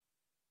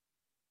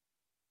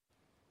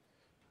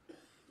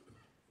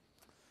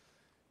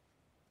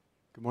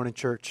Good morning,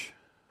 church.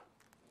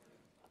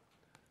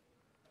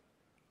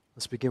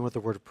 Let's begin with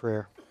a word of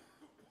prayer.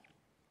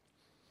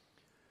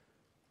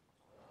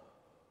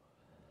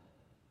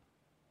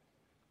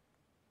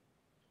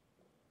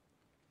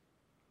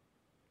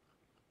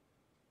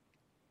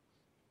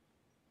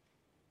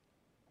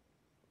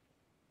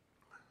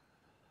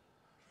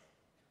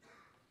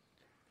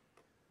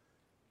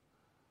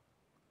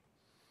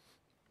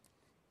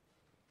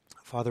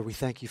 Father, we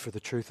thank you for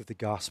the truth of the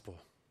gospel.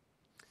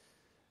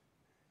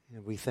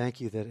 And we thank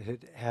you that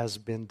it has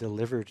been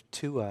delivered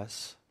to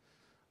us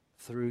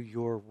through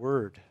your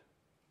word.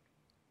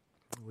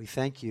 We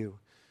thank you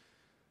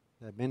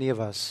that many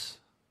of us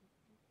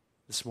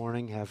this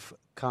morning have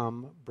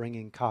come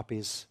bringing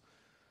copies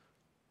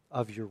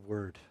of your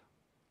word.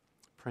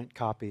 Print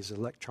copies,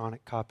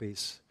 electronic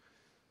copies,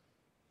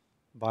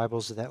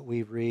 Bibles that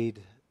we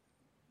read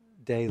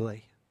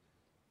daily.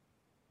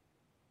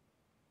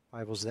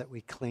 Bibles that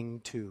we cling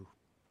to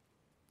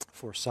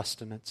for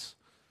sustenance.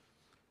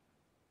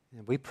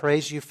 And we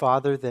praise you,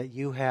 Father, that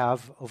you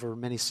have, over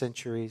many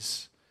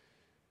centuries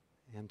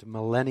and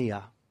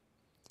millennia,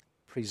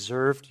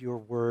 preserved your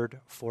word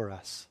for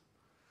us.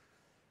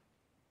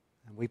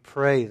 And we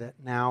pray that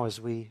now, as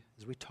we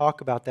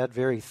talk about that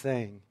very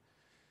thing,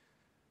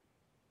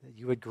 that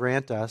you would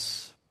grant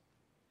us,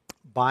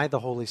 by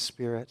the Holy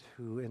Spirit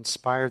who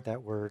inspired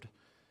that word,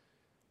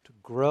 to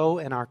grow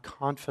in our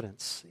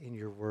confidence in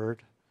your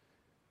word,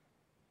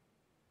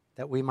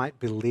 that we might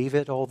believe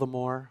it all the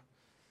more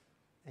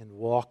and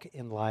walk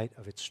in light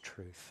of its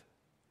truth.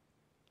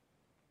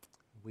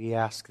 We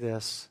ask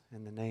this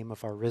in the name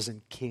of our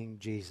risen King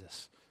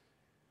Jesus.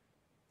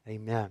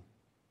 Amen.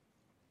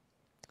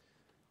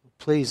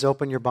 Please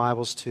open your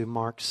Bibles to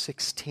Mark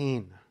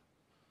 16,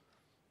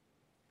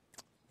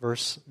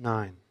 verse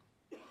 9.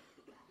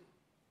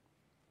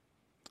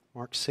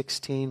 Mark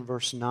 16,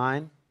 verse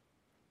 9.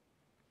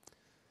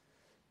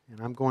 And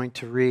I'm going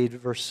to read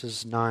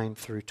verses 9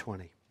 through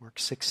 20. Mark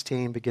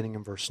 16, beginning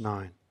in verse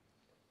 9.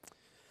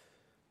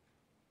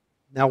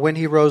 Now when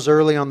he rose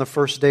early on the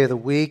first day of the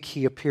week,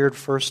 he appeared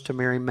first to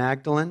Mary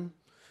Magdalene,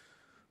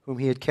 whom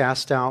he had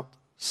cast out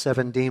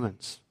 7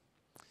 demons.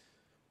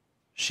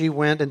 She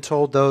went and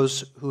told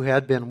those who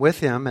had been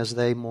with him as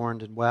they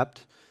mourned and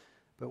wept.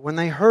 But when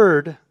they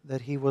heard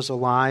that he was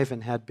alive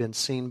and had been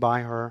seen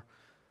by her,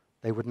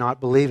 they would not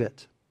believe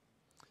it.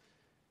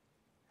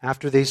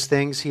 After these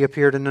things, he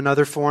appeared in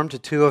another form to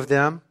 2 of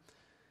them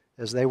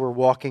as they were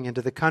walking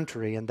into the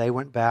country, and they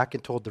went back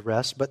and told the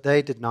rest, but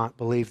they did not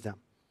believe them.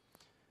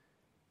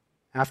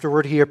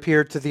 Afterward, he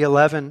appeared to the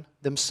 11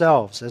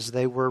 themselves as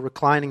they were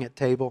reclining at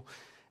table,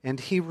 and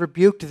he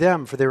rebuked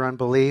them for their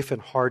unbelief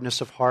and hardness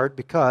of heart,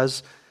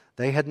 because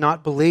they had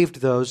not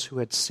believed those who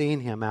had seen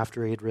him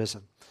after he had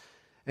risen.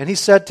 And he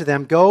said to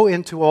them, "Go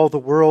into all the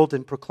world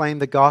and proclaim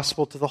the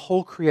gospel to the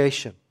whole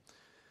creation.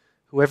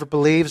 Whoever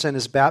believes and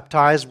is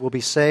baptized will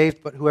be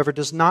saved, but whoever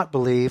does not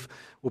believe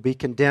will be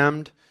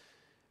condemned.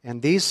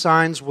 And these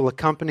signs will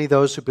accompany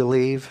those who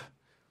believe.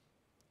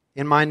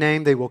 In my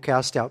name they will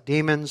cast out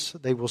demons,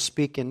 they will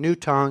speak in new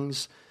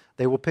tongues,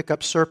 they will pick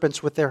up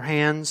serpents with their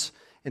hands,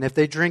 and if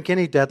they drink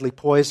any deadly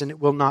poison, it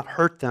will not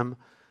hurt them.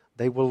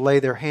 They will lay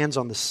their hands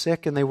on the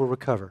sick and they will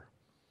recover."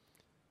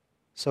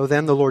 So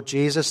then the Lord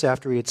Jesus,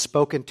 after he had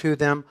spoken to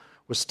them,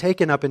 was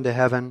taken up into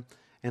heaven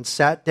and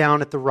sat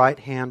down at the right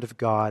hand of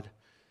God.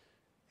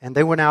 And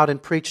they went out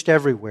and preached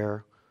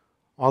everywhere,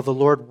 while the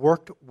Lord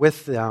worked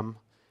with them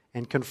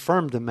and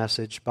confirmed the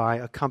message by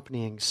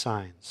accompanying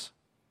signs.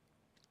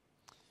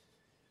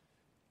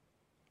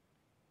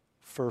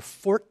 For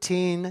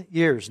 14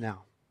 years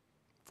now,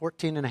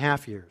 14 and a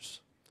half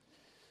years,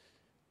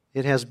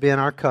 it has been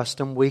our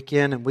custom week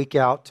in and week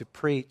out to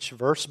preach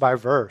verse by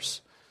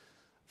verse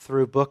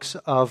through books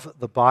of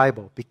the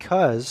Bible,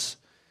 because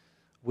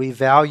we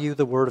value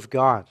the Word of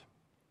God.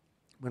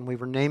 When we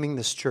were naming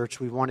this church,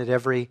 we wanted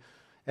every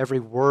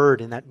word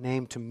in that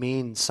name to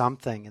mean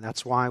something, and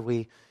that's why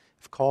we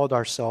have called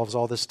ourselves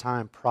all this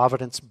time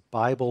Providence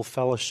Bible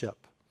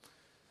Fellowship.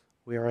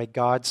 We are a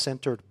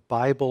God-centered,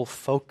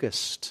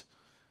 Bible-focused,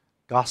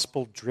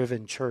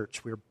 gospel-driven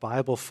church. We're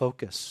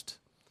Bible-focused.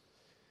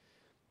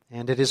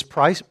 And it is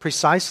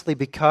precisely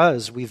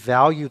because we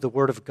value the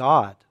Word of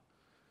God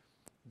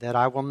that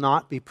I will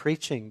not be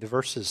preaching the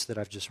verses that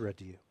I've just read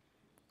to you.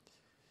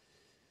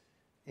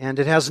 And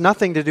it has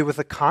nothing to do with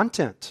the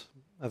content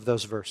of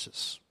those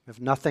verses. I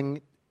have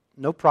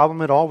no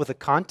problem at all with the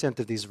content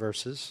of these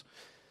verses.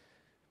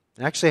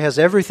 It actually has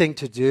everything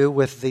to do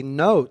with the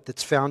note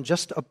that's found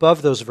just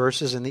above those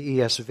verses in the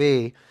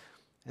ESV.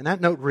 And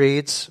that note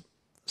reads,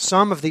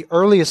 "Some of the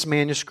earliest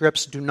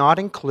manuscripts do not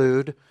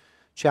include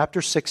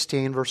chapter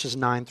 16, verses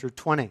 9 through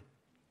 20.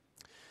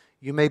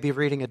 You may be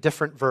reading a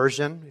different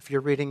version. If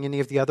you're reading any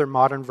of the other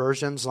modern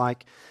versions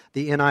like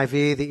the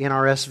NIV, the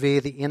NRSV,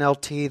 the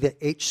NLT, the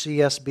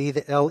HCSB,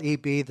 the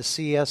LEB, the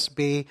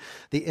CSB,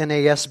 the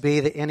NASB,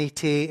 the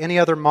NET, any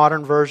other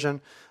modern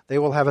version, they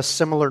will have a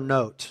similar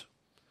note.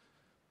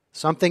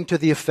 Something to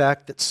the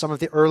effect that some of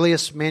the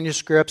earliest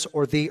manuscripts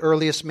or the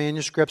earliest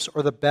manuscripts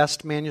or the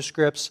best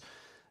manuscripts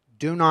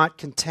do not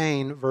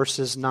contain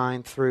verses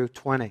 9 through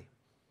 20.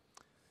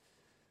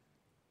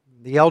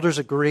 The elders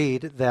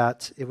agreed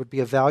that it would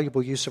be a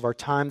valuable use of our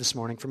time this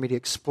morning for me to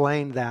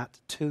explain that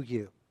to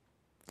you.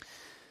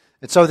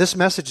 And so this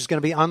message is going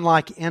to be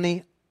unlike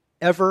any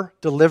ever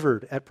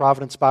delivered at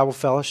Providence Bible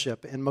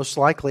Fellowship, and most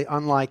likely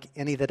unlike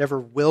any that ever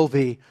will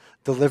be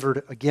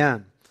delivered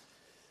again.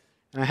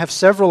 And I have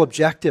several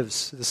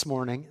objectives this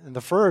morning, and the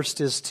first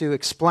is to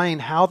explain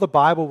how the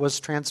Bible was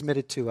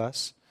transmitted to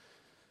us.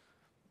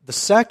 The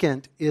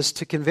second is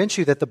to convince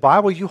you that the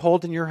Bible you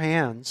hold in your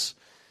hands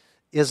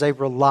is a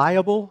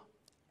reliable,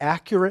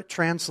 accurate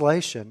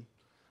translation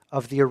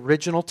of the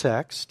original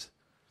text.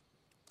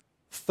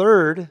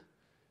 Third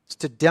is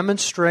to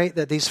demonstrate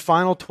that these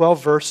final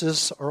 12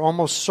 verses are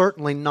almost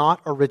certainly not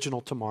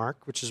original to Mark,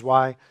 which is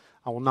why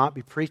I will not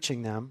be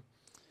preaching them.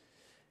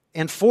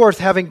 And fourth,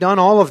 having done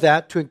all of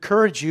that, to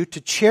encourage you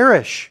to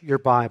cherish your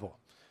Bible,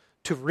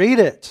 to read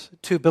it,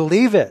 to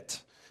believe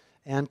it,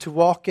 and to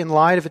walk in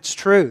light of its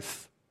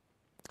truth.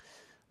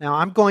 Now,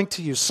 I'm going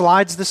to use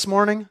slides this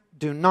morning.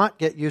 Do not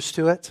get used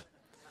to it.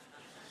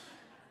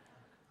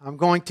 I'm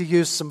going to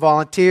use some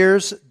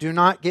volunteers. Do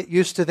not get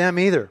used to them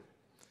either.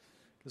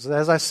 Because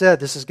as I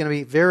said, this is going to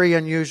be very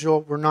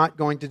unusual. We're not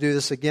going to do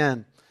this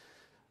again,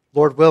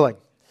 Lord willing.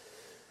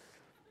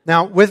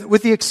 Now,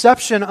 with the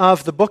exception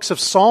of the books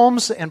of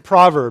Psalms and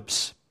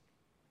Proverbs,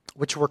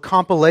 which were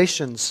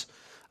compilations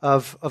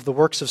of the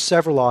works of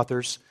several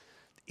authors,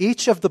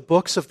 each of the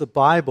books of the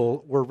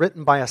Bible were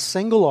written by a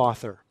single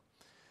author.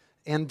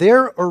 And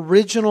their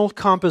original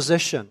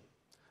composition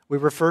we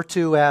refer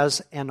to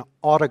as an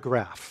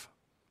autograph.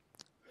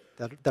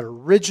 That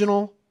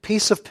original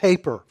piece of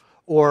paper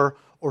or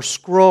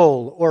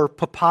scroll or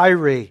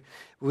papyri,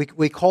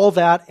 we call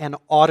that an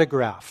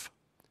autograph.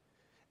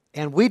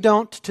 And we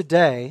don't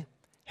today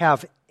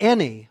have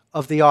any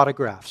of the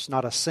autographs,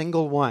 not a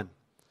single one.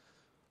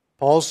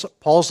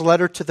 Paul's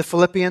letter to the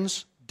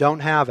Philippians, don't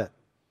have it.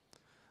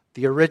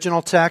 The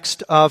original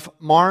text of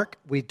Mark,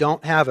 we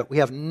don't have it. We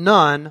have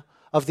none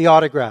of the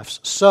autographs.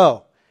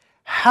 So,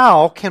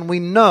 how can we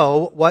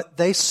know what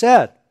they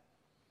said?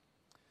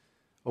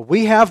 Well,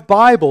 we have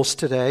Bibles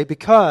today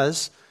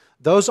because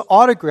those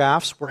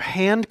autographs were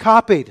hand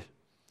copied.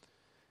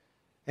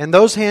 And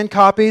those hand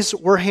copies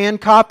were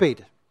hand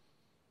copied.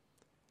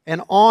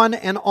 And on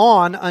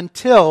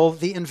until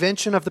the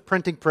invention of the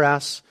printing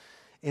press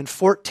in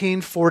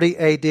 1440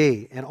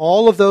 AD. And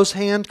all of those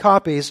hand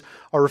copies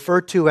are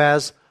referred to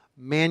as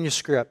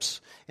manuscripts.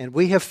 And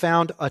we have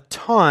found a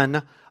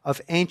ton of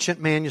ancient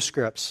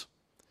manuscripts.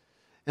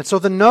 And so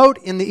the note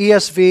in the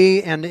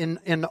ESV and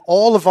in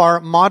all of our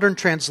modern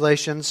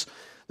translations,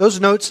 those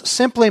notes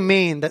simply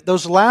mean that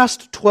those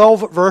last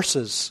 12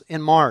 verses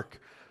in Mark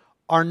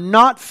are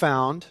not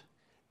found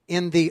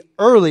in the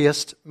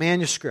earliest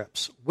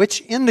manuscripts,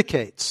 which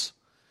indicates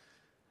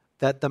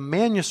that the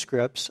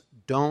manuscripts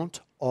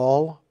don't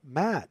all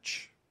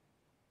match.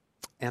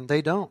 And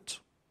they don't.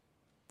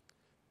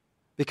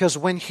 Because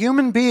when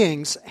human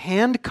beings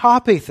hand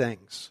copy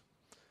things,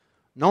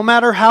 no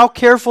matter how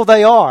careful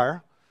they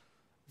are,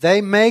 they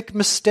make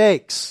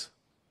mistakes.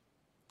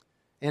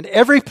 And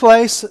every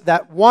place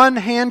that one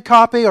hand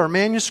copy or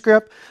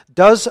manuscript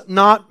does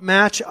not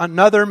match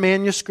another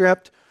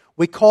manuscript,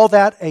 we call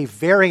that a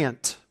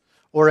variant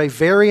or a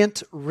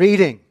variant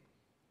reading.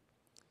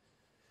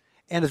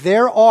 And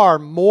there are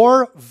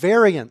more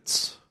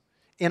variants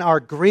in our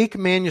Greek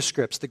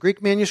manuscripts, the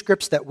Greek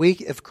manuscripts that we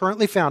have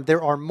currently found.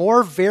 There are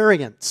more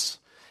variants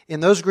in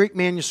those Greek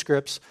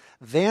manuscripts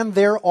than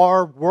there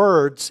are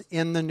words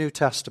in the New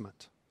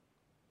Testament.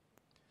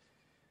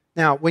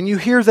 Now, when you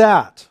hear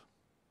that,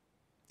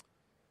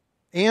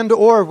 and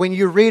or when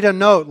you read a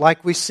note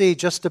like we see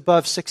just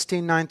above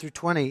 16:9 through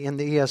 20 in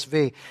the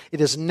ESV,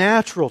 it is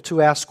natural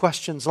to ask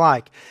questions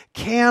like,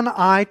 can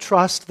I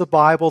trust the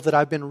Bible that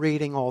I've been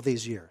reading all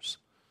these years?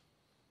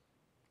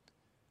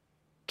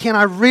 Can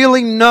I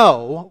really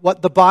know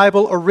what the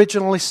Bible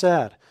originally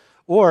said?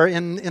 Or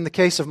in the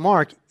case of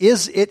Mark,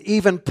 is it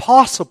even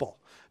possible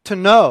to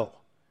know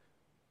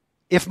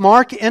if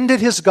Mark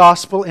ended his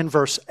gospel in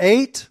verse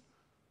 8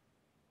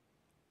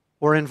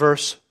 or in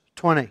verse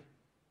 20?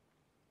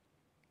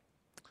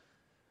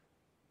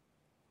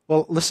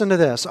 Well, listen to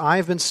this.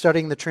 I've been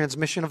studying the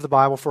transmission of the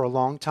Bible for a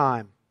long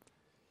time.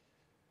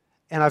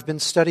 And I've been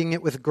studying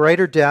it with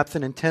greater depth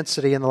and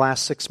intensity in the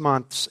last 6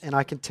 months. And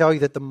I can tell you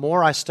that the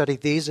more I study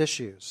these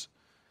issues,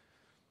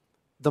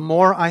 the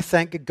more I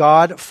thank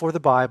God for the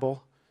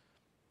Bible,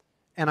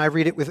 and I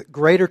read it with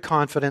greater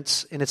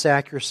confidence in its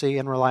accuracy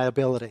and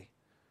reliability.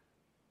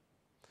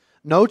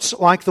 Notes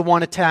like the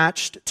one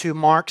attached to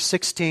Mark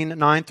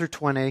 16:9 through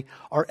 20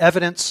 are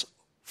evidence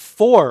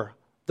for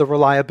the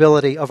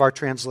reliability of our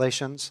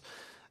translations,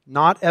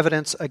 not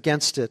evidence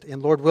against it.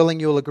 And Lord willing,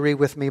 you'll agree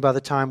with me by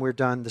the time we're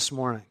done this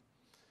morning.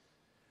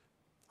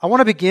 I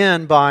want to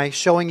begin by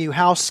showing you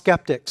how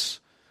skeptics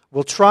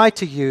will try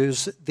to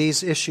use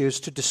these issues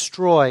to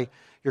destroy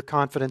your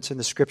confidence in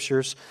the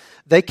Scriptures.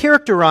 They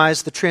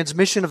characterize the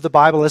transmission of the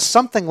Bible as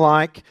something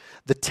like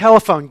the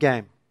telephone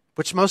game,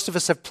 which most of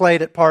us have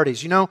played at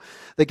parties. You know,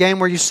 the game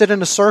where you sit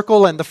in a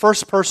circle and the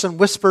first person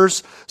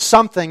whispers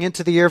something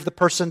into the ear of the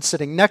person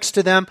sitting next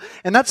to them,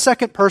 and that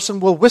second person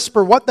will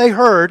whisper what they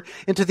heard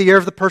into the ear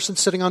of the person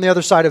sitting on the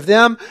other side of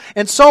them,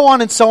 and so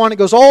on and so on. It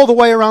goes all the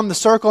way around the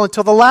circle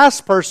until the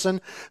last person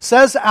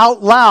says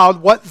out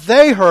loud what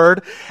they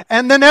heard,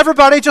 and then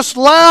everybody just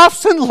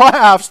laughs and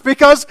laughs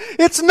because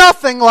it's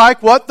nothing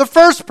like what the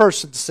first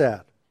person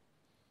said.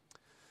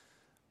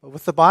 But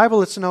with the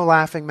Bible, it's no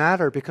laughing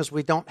matter because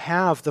we don't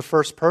have the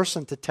first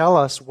person to tell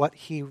us what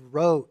he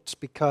wrote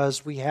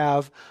because we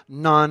have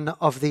none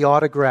of the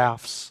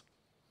autographs.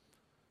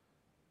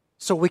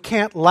 So we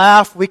can't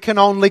laugh, we can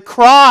only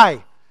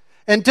cry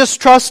and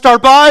distrust our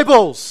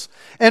Bibles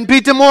and be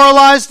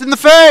demoralized in the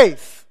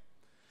faith.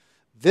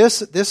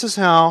 This is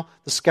how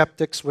the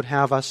skeptics would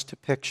have us to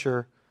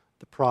picture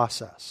the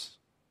process.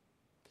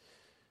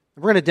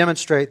 We're going to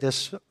demonstrate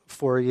this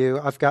for you.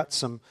 I've got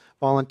some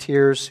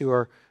volunteers who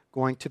are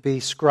going to be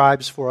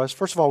scribes for us.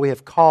 First of all, we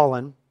have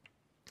Colin.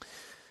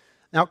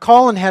 Now,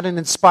 Colin had an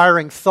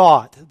inspiring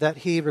thought that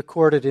he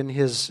recorded in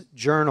his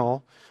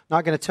journal. I'm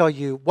not going to tell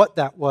you what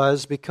that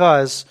was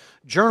because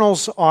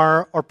journals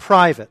are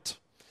private.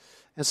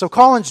 And so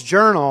Colin's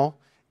journal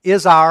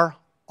is our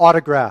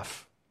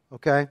autograph,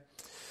 okay?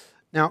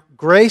 Now,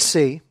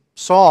 Gracie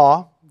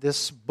saw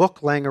this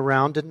book laying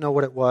around, didn't know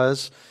what it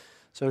was,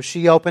 so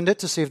she opened it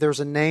to see if there was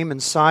a name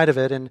inside of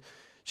it, and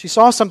she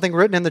saw something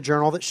written in the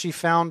journal that she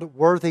found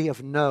worthy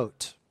of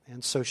note.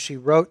 And so she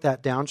wrote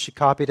that down. She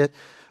copied it.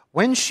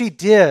 When she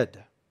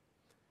did,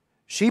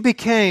 she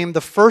became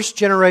the first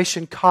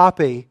generation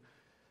copy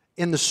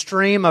in the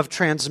stream of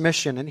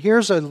transmission. And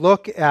here's a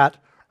look at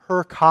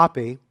her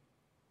copy.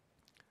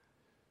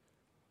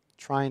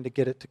 Trying to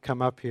get it to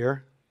come up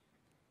here.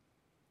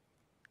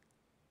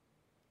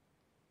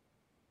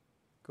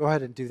 Go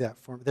ahead and do that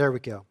for me. There we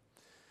go.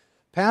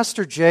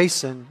 Pastor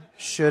Jason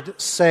should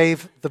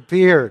save the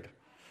beard.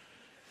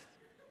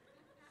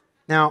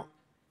 Now,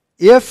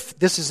 if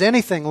this is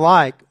anything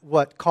like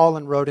what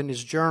Colin wrote in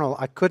his journal,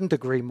 I couldn't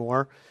agree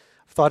more.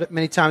 I've thought it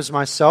many times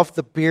myself.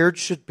 The beard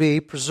should be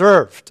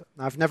preserved.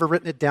 I've never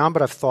written it down,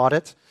 but I've thought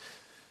it.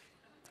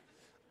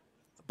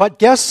 But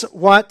guess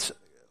what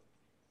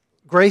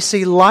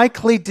Gracie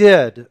likely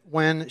did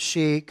when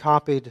she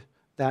copied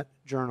that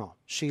journal?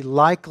 She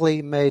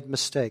likely made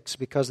mistakes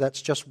because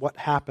that's just what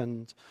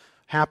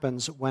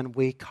happens when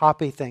we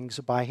copy things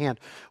by hand.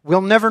 We'll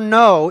never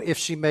know if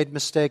she made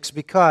mistakes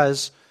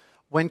because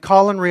when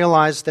Colin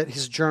realized that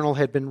his journal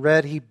had been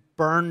read, he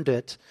burned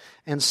it,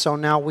 and so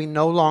now we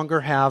no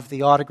longer have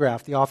the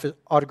autograph. The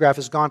autograph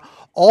is gone.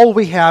 All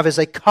we have is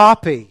a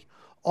copy,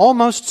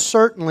 almost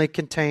certainly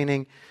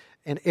containing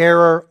an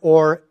error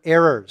or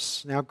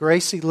errors. Now,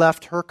 Gracie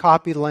left her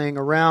copy laying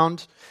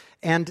around,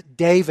 and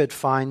David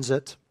finds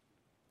it.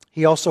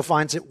 He also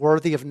finds it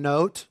worthy of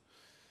note,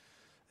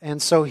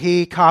 and so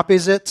he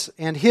copies it,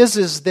 and his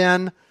is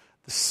then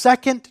the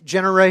second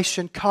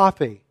generation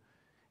copy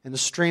in the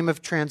stream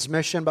of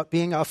transmission, but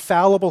being a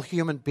fallible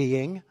human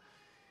being,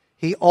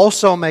 he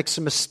also makes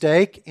a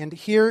mistake. And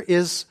here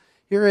is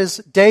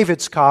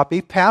David's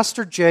copy.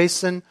 Pastor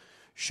Jason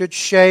should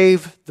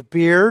shave the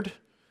beard.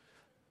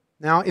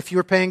 Now, if you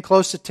were paying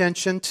close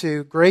attention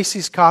to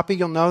Gracie's copy,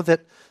 you'll know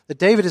that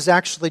David has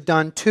actually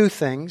done two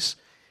things.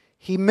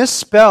 He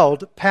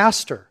misspelled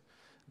pastor,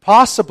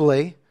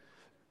 possibly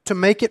to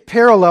make it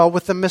parallel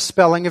with the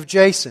misspelling of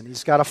Jason.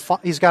 He's got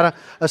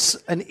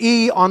an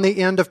E on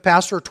the end of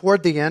pastor, or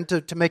toward the end,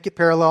 to make it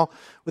parallel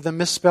with the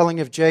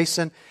misspelling of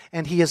Jason.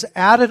 And he has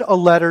added a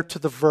letter to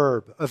the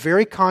verb, a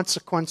very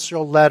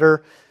consequential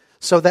letter,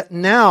 so that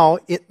now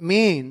it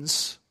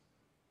means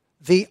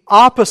the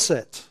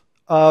opposite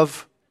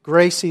of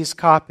Gracie's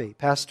copy.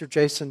 Pastor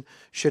Jason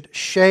should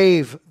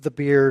shave the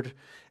beard,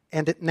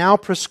 and it now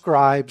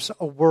prescribes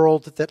a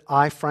world that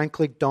I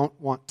frankly don't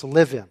want to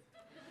live in.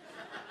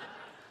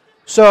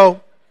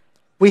 So,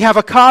 we have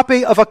a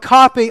copy of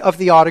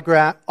the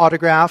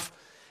autograph,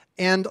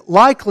 and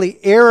likely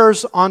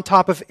errors on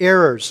top of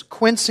errors.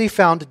 Quincy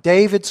found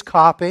David's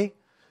copy,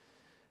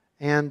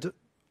 and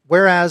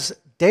whereas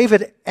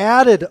David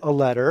added a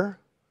letter,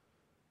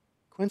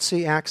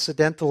 Quincy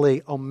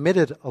accidentally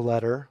omitted a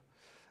letter.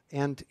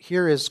 And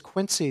here is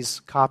Quincy's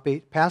copy.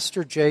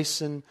 Pastor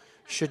Jason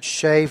should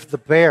shave the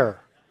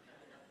bear.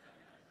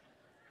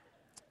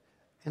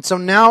 And so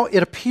now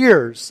it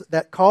appears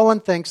that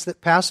Colin thinks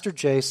that Pastor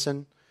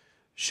Jason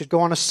should go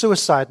on a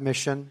suicide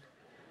mission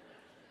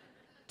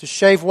to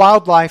shave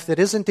wildlife that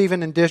isn't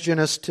even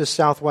indigenous to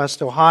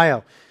Southwest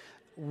Ohio.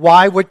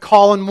 Why would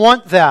Colin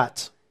want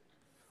that?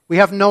 We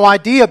have no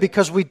idea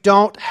because we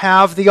don't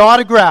have the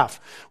autograph.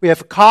 We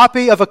have a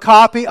copy of a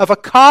copy of a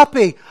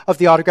copy of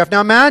the autograph. Now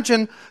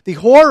imagine the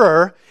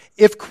horror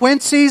if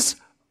Quincy's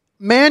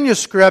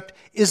manuscript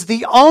is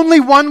the only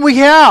one we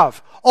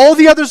have. All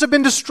the others have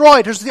been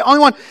destroyed. Here's the only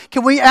one.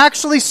 Can we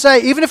actually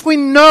say, even if we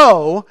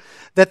know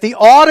that the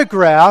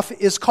autograph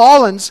is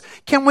Colin's,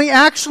 can we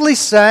actually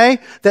say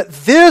that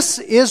this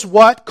is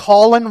what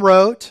Colin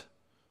wrote?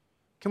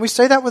 Can we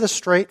say that with a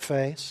straight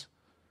face?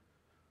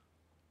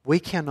 We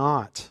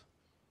cannot.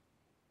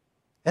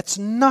 It's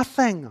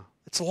nothing.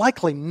 It's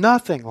likely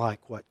nothing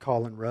like what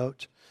Colin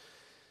wrote.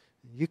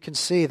 You can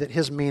see that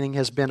his meaning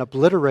has been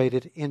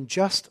obliterated in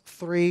just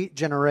 3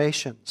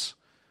 generations.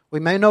 We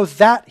may know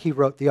that he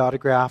wrote the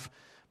autograph,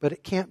 but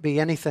it can't be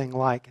anything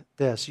like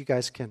this. You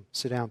guys can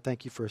sit down.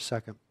 Thank you for a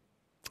second.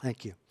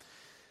 Thank you.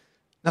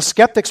 Now,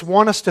 skeptics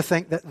want us to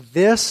think that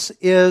this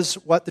is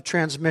what the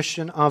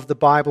transmission of the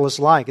Bible is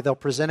like. They'll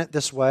present it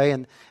this way,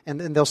 and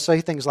they'll say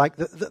things like,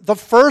 the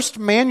first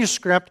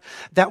manuscript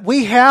that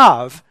we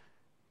have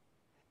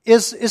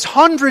is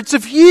hundreds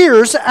of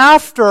years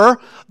after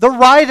the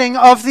writing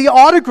of the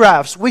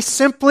autographs. We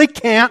simply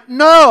can't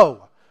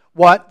know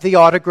what the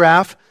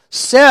autograph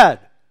said.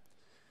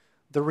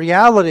 The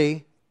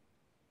reality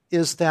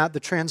is that the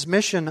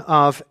transmission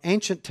of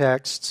ancient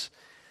texts,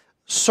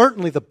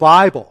 certainly the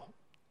Bible,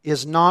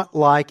 is not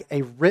like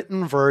a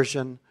written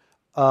version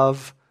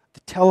of the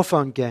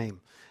telephone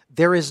game.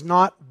 There is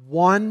not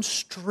one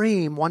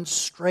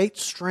straight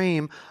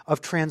stream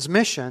of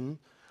transmission,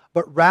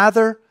 but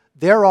rather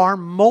there are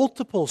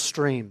multiple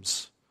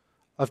streams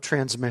of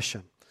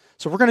transmission.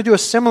 So we're going to do a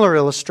similar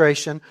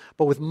illustration,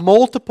 but with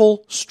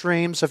multiple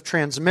streams of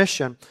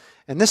transmission.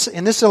 And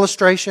in this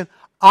illustration,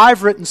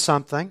 I've written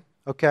something,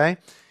 okay?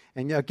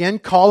 And again,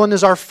 Colin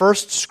is our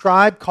first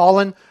scribe.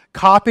 Colin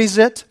copies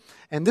it.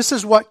 And this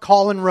is what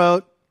Colin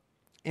wrote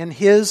in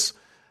his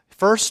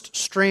first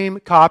stream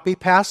copy.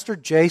 Pastor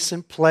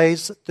Jason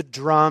plays the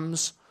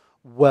drums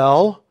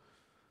well.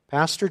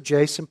 Pastor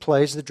Jason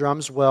plays the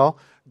drums well.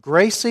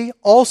 Gracie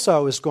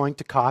also is going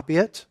to copy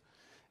it.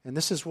 And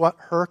this is what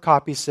her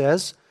copy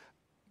says.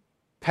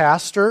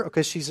 Pastor,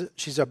 okay,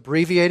 she's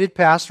abbreviated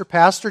pastor.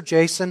 Pastor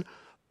Jason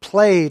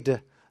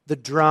played the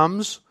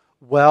drums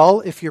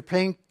well. If you're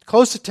paying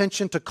close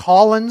attention to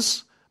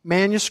Colin's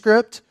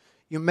manuscript,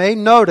 you may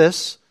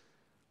notice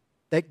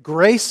that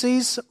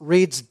Gracie's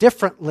reads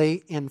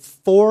differently in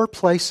 4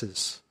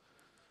 places.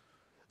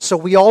 So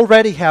we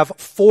already have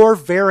 4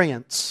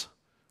 variants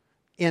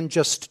in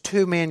just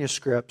 2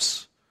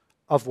 manuscripts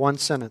of one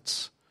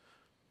sentence.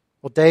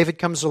 Well, David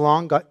comes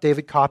along,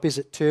 David copies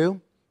it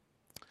too.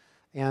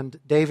 And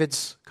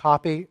David's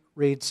copy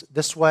reads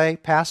this way: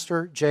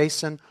 Pastor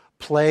Jason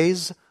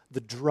plays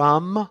the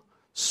drum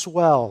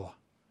swell.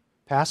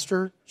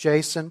 Pastor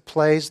Jason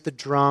plays the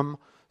drum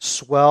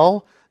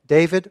swell.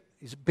 David,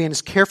 he's being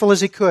as careful as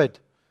he could,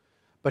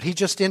 but he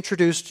just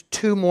introduced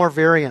 2 more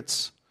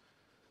variants.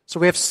 So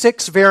we have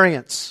 6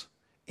 variants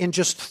in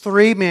just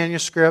 3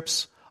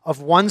 manuscripts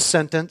of one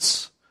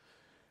sentence.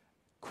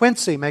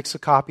 Quincy makes a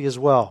copy as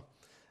well.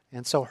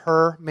 And so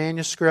her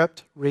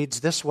manuscript reads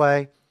this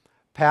way: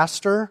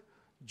 Pastor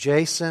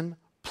Jason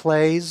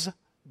plays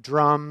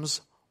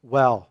drums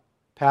well.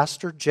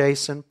 Pastor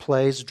Jason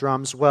plays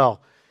drums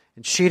well.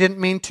 And she didn't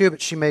mean to,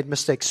 but she made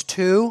mistakes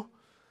too,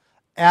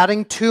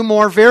 adding 2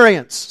 more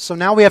variants. So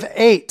now we have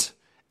 8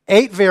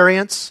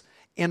 variants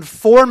in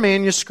 4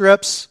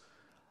 manuscripts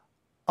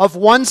of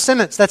one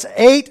sentence. That's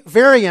 8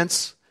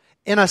 variants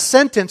in a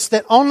sentence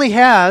that only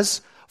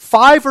has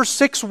 5 or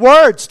 6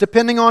 words,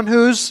 depending on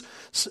whose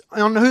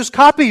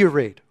copy you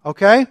read.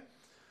 Okay?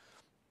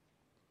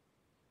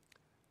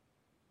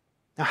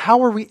 Now,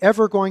 how are we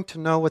ever going to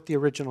know what the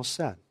original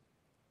said?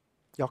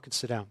 Y'all can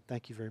sit down.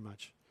 Thank you very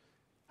much.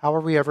 How are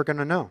we ever going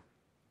to know?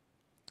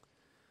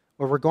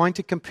 Well, we're going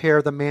to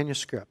compare the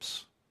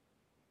manuscripts.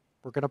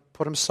 We're going to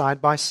put them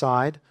side by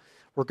side.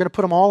 We're going to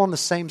put them all on the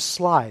same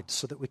slide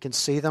so that we can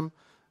see them.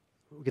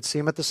 We can see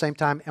them at the same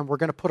time. And we're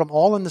going to put them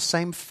all in the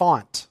same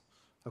font.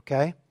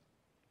 Okay?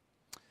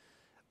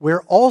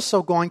 We're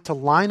also going to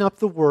line up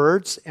the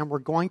words, and we're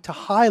going to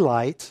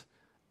highlight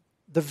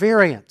the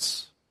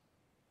variants.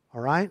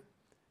 All right?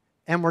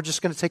 And we're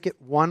just going to take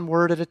it one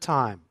word at a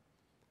time.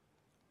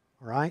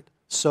 All right?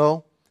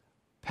 So,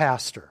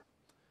 pastor.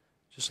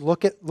 Just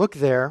look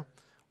there.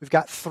 We've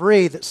got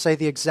 3 that say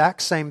the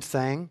exact same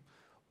thing.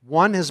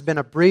 1 has been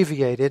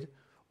abbreviated.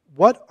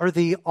 What are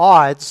the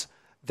odds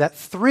that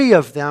 3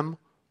 of them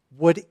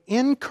would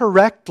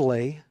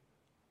incorrectly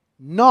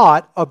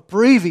not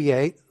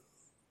abbreviate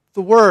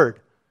the word?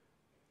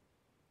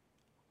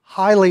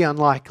 Highly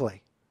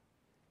unlikely.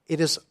 It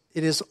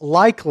is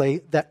likely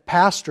that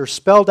pastor,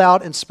 spelled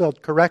out and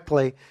spelled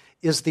correctly,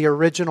 is the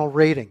original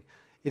reading.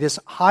 It is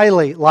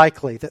highly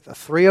likely that the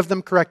 3 of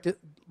them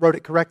wrote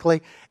it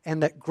correctly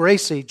and that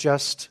Gracie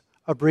just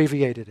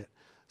abbreviated it.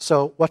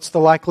 So what's the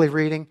likely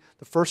reading?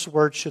 The first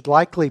word should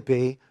likely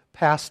be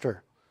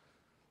pastor.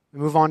 We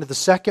move on to the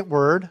second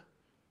word,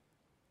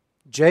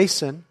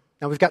 Jason.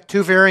 Now we've got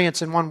 2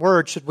 variants in one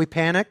word. Should we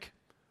panic?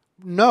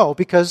 No,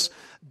 because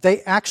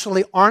they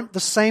actually aren't the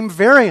same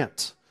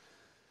variant.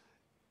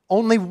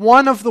 Only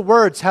one of the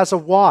words has a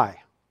Y.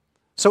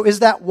 So is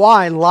that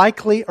Y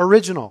likely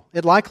original?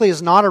 It likely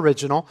is not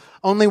original.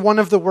 Only one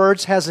of the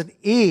words has an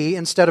E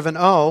instead of an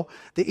O.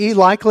 The E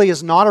likely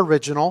is not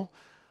original.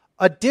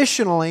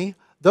 Additionally,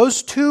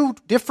 those 2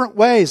 different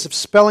ways of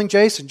spelling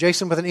Jason,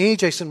 Jason with an E,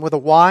 Jason with a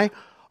Y,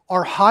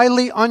 are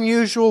highly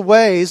unusual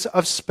ways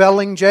of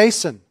spelling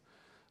Jason.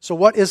 So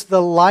what is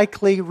the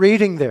likely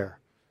reading there?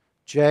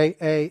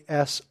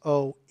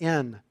 Jason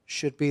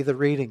should be the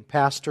reading.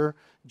 Pastor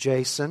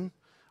Jason.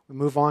 We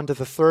move on to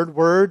the third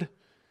word.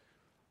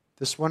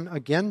 This one,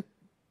 again,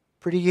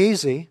 pretty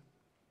easy.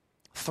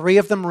 3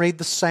 of them read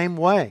the same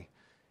way.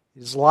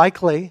 It is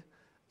likely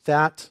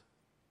that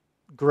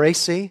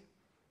Gracie,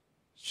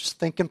 just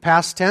thinking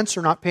past tense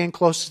or not paying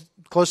close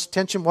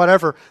attention,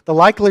 whatever. The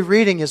likely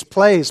reading is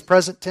plays,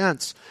 present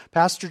tense.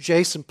 Pastor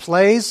Jason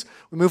plays.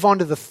 We move on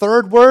to the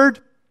third word.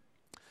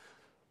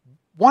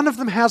 One of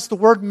them has the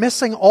word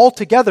missing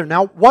altogether.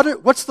 Now,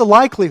 what's the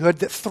likelihood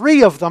that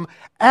 3 of them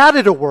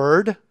added a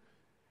word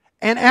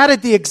and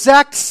added the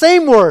exact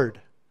same word?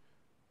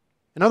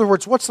 In other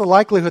words, what's the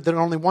likelihood that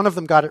only one of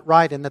them got it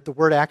right and that the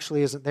word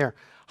actually isn't there?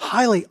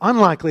 Highly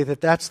unlikely that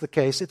that's the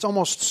case. It's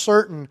almost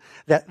certain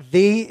that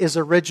 "the" is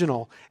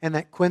original and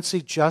that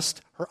Quincy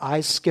her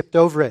eyes skipped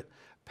over it.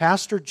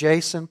 Pastor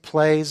Jason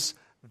plays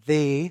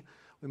 "the."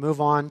 We move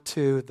on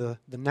to the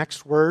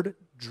next word,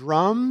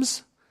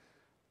 drums.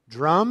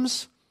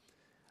 Drums.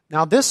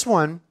 Now this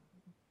one,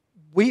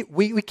 we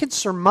can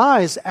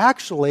surmise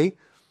actually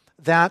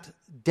that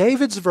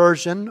David's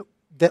version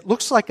that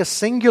looks like a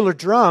singular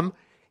drum,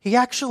 he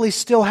actually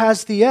still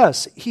has the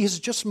S. He's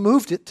just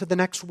moved it to the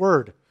next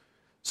word.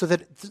 So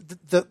that,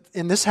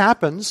 and this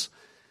happens,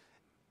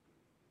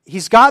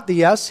 he's got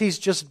the S, he's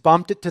just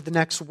bumped it to the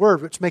next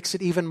word, which makes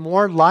it even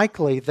more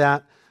likely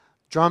that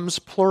drums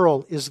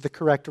plural is the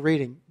correct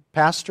reading.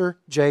 Pastor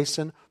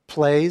Jason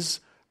plays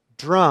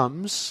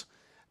drums.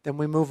 Then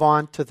we move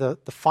on to the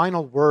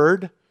final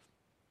word.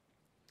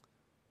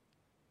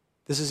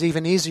 This is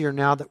even easier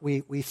now that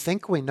we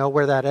think we know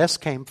where that S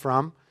came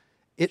from.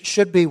 It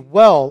should be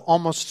well,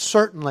 almost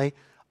certainly.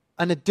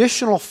 An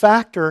additional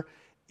factor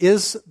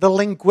is the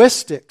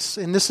linguistics,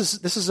 and this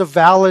is a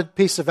valid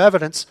piece of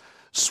evidence.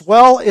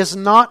 Swell is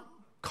not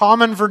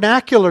common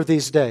vernacular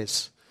these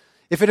days.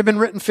 If it had been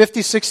written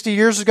 50, 60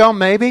 years ago,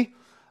 maybe,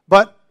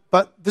 but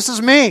this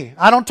is me.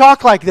 I don't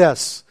talk like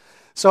this.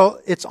 So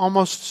it's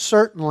almost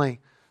certainly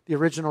the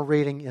original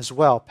reading as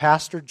well.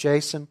 Pastor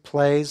Jason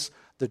plays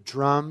the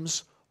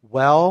drums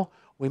well.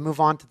 We move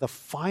on to the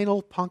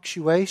final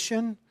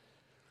punctuation.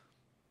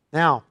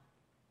 Now,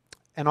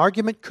 an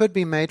argument could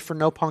be made for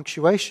no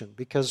punctuation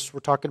because we're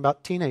talking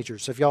about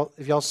teenagers. Have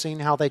y'all seen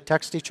how they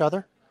text each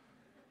other?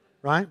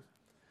 Right?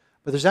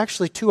 But there's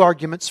actually 2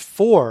 arguments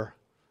for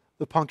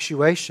the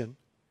punctuation.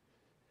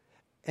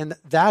 And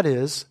that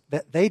is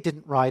that they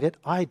didn't write it,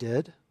 I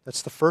did.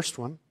 That's the first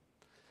one.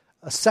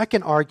 A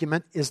second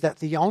argument is that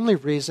the only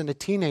reason a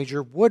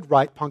teenager would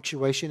write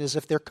punctuation is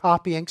if they're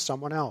copying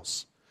someone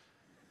else.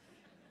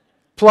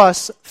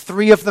 Plus,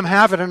 3 of them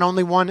have it and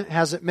only one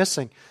has it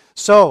missing.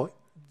 So,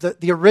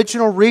 the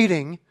original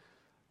reading,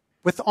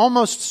 with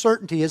almost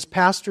certainty, is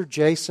Pastor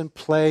Jason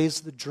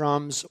plays the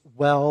drums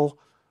well,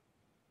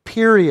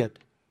 period.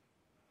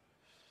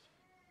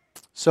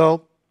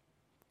 So,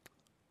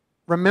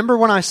 remember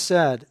when I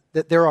said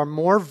that there are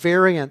more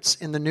variants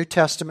in the New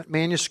Testament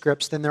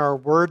manuscripts than there are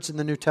words in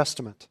the New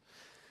Testament.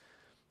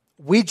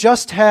 We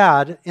just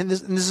had, and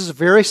this is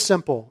very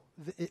simple,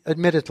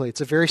 admittedly, it's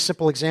a very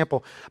simple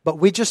example, but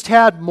we just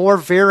had more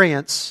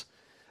variants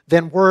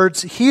than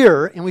words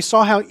here, and we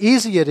saw how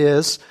easy it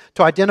is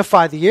to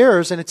identify the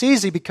errors, and it's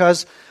easy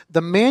because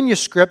the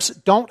manuscripts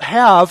don't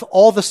have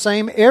all the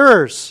same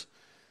errors.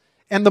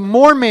 And the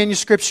more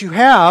manuscripts you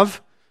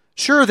have,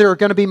 sure, there are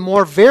going to be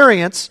more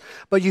variants,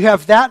 but you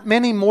have that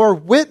many more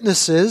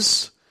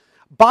witnesses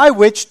by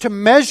which to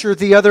measure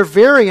the other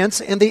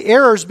variants, and the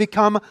errors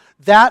become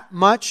that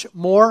much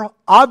more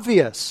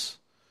obvious.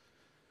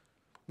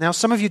 Now,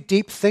 some of you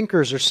deep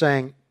thinkers are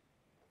saying,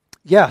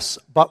 yes,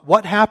 but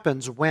what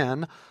happens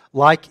when,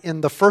 like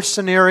in the first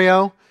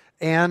scenario,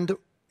 and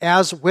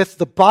as with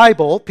the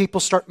Bible, people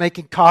start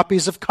making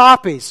copies of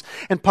copies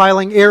and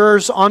piling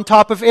errors on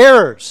top of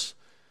errors?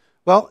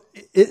 Well,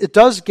 it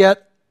does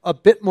get a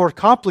bit more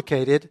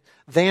complicated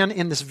than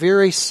in this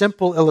very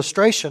simple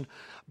illustration,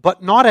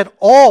 but not at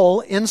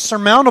all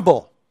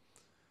insurmountable.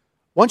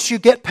 Once you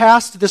get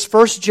past this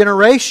first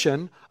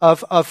generation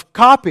of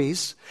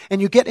copies,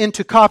 and you get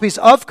into copies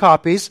of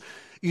copies,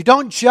 you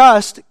don't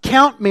just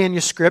count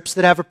manuscripts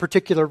that have a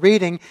particular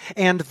reading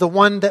and the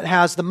one that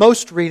has the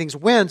most readings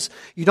wins.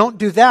 You don't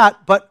do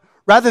that, but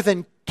rather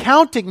than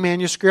counting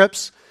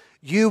manuscripts,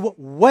 you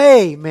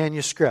weigh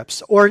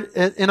manuscripts. Or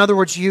in other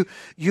words, you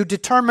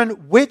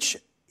determine which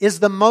is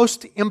the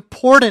most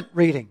important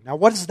reading. Now,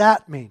 what does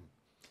that mean?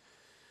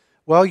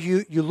 Well,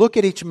 you look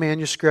at each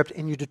manuscript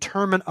and you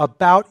determine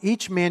about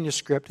each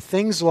manuscript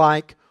things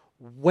like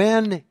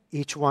when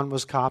each one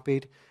was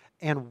copied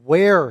and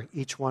where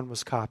each one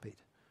was copied.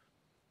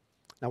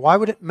 Now, why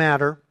would it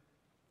matter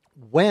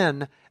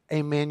when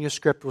a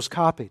manuscript was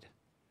copied?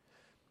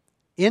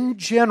 In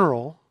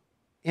general,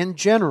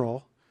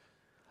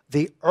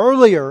 the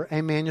earlier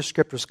a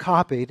manuscript was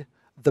copied,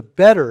 the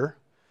better,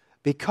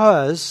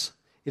 because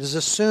it is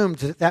assumed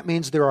that that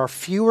means there are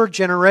fewer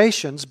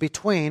generations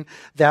between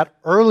that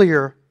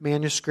earlier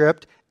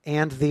manuscript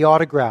and the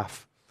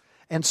autograph.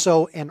 And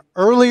so an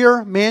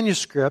earlier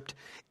manuscript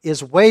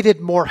is weighted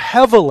more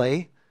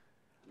heavily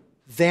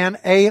than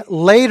a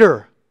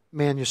later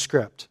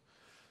manuscript.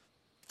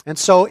 And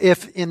so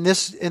if in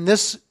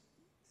this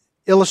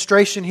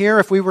illustration here,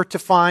 if we were to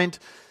find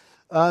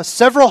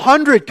several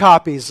hundred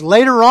copies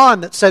later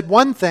on that said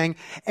one thing,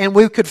 and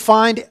we could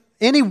find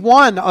any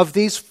one of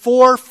these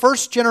 4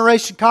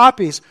 first-generation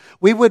copies,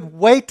 we would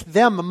weight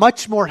them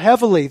much more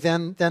heavily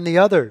than the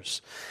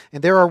others.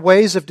 And there are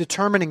ways of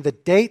determining the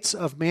dates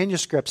of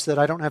manuscripts that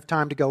I don't have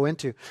time to go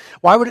into.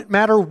 Why would it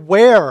matter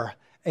where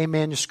a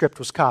manuscript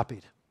was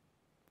copied?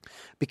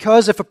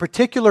 Because if a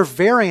particular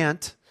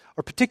variant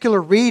or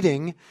particular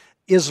reading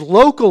is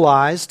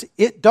localized,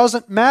 it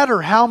doesn't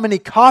matter how many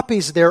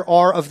copies there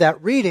are of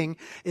that reading,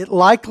 it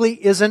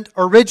likely isn't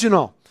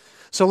original.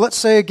 So let's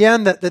say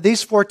again that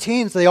these 4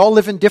 teens, they all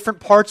live in different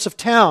parts of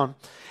town,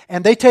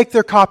 and they take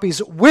their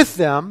copies with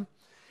them,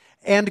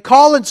 and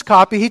Colin's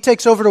copy, he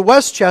takes over to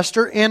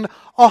Westchester, and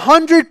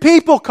 100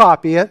 people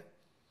copy it.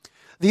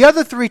 The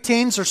other 3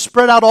 teens are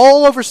spread out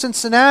all over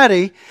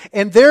Cincinnati,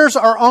 and theirs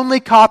are only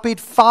copied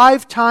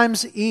 5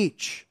 times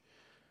each.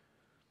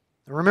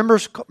 Remember,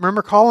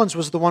 Collins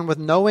was the one with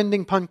no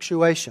ending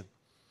punctuation.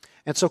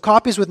 And so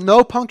copies with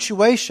no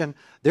punctuation,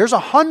 there's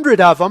 100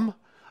 of them,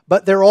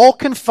 but they're all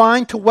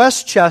confined to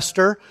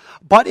Westchester.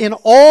 But in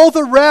all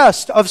the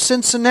rest of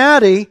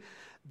Cincinnati,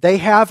 they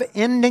have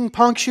ending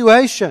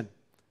punctuation.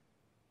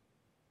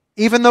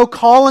 Even though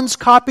Collins'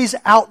 copies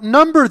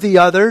outnumber the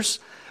others,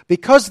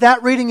 because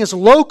that reading is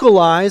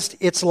localized,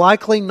 it's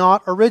likely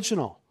not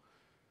original.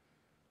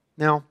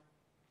 Now,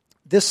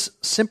 this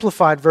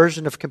simplified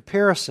version of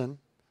comparison,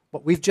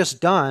 what we've just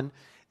done,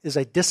 is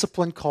a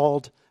discipline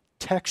called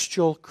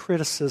textual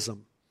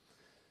criticism.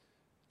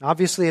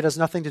 Obviously, it has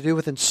nothing to do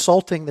with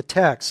insulting the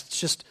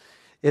text.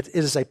 It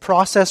is a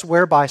process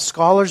whereby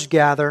scholars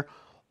gather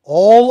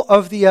all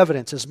of the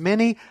evidence, as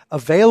many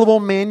available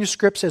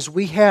manuscripts as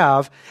we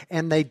have,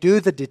 and they do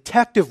the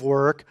detective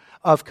work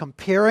of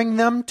comparing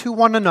them to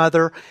one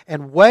another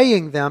and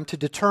weighing them to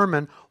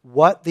determine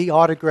what the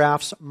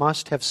autographs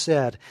must have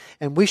said.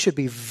 And we should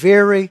be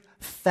very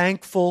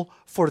thankful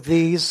for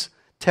these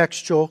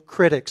textual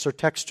critics or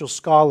textual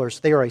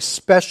scholars. They are a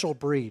special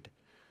breed.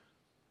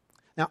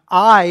 Now,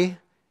 I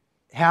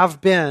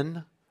have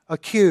been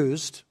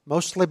accused,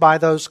 mostly by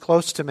those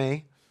close to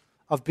me,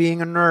 of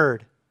being a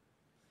nerd.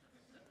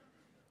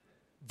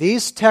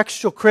 These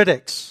textual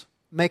critics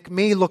make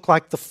me look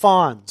like the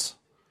Fonz.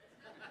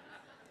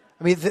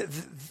 I mean,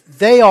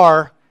 they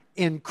are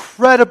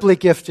incredibly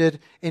gifted,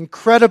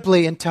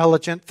 incredibly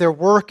intelligent. Their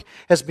work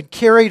has been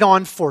carried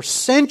on for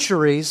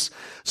centuries,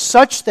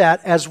 such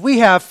that as we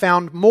have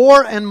found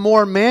more and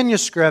more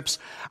manuscripts,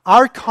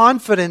 our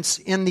confidence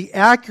in the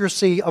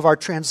accuracy of our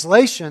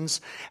translations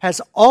has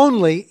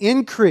only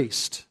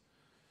increased.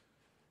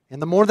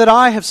 And the more that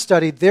I have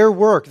studied their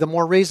work, the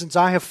more reasons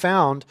I have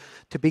found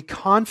to be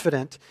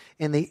confident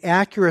in the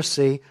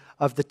accuracy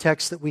of the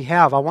text that we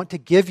have. I want to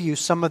give you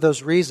some of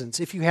those reasons.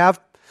 If you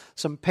have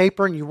some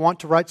paper and you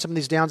want to write some of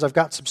these down, I've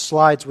got some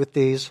slides with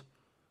these.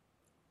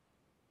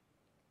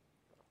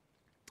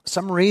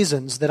 Some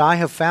reasons that I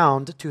have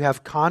found to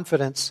have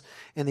confidence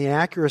in the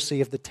accuracy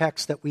of the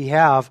text that we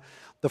have.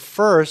 The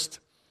first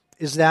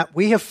is that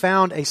we have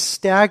found a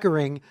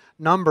staggering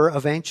number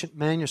of ancient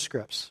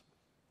manuscripts.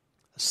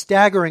 A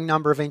staggering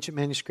number of ancient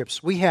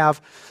manuscripts. We have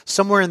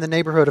somewhere in the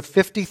neighborhood of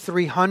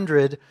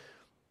 5,300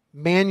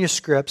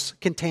 manuscripts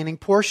containing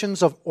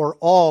portions of or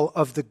all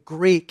of the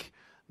Greek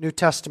New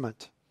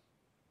Testament.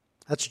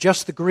 That's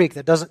just the Greek.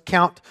 That doesn't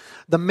count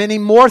the many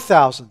more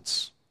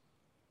thousands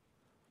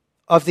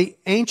of the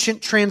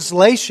ancient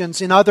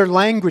translations in other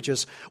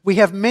languages. We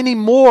have many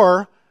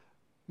more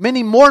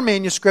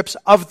manuscripts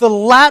of the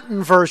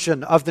Latin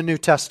version of the New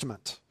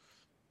Testament.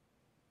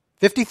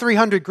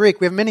 5,300 Greek.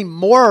 We have many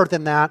more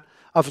than that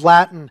of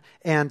Latin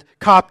and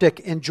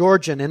Coptic and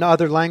Georgian and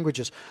other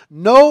languages.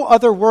 No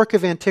other work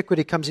of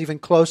antiquity comes even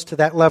close to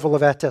that level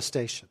of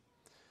attestation.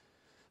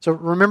 So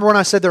remember when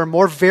I said there are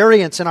more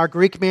variants in our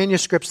Greek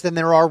manuscripts than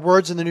there are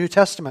words in the New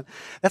Testament?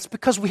 That's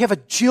because we have a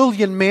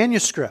jillion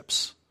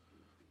manuscripts.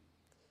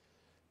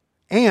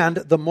 And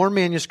the more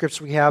manuscripts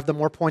we have, the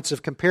more points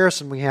of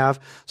comparison we have,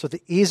 so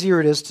the easier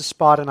it is to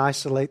spot and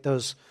isolate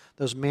those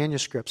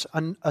manuscripts.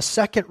 A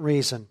second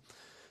reason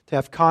to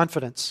have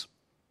confidence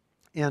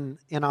in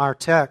our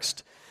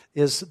text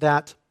is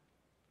that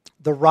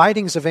the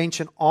writings of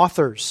ancient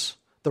authors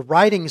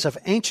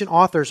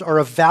are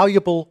a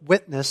valuable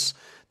witness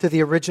to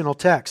the original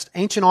text.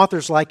 Ancient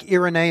authors like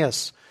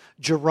Irenaeus,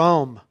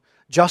 Jerome,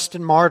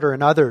 Justin Martyr,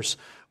 and others,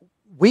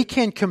 we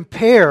can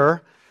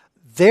compare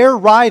their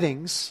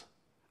writings,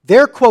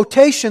 their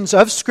quotations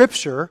of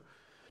Scripture,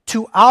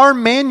 to our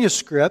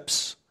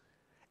manuscripts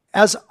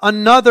as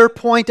another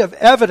point of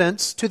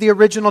evidence to the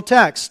original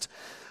text.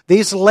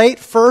 These late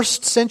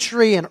 1st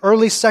century and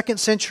early 2nd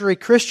century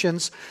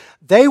Christians,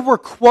 they were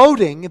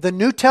quoting the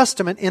New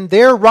Testament in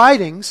their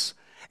writings,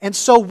 and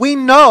so we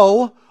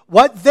know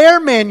what their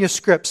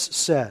manuscripts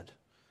said.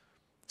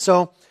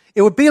 So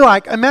it would be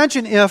like,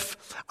 imagine if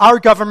our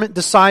government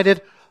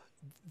decided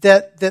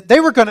that they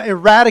were going to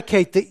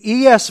eradicate the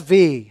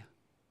ESV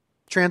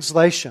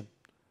translation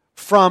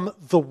from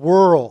the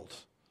world.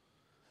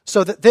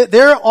 So that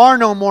there are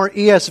no more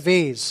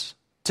ESVs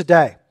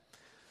today.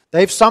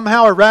 They've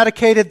somehow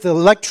eradicated the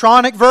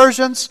electronic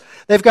versions.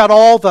 They've got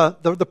all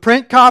the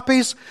print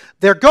copies.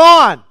 They're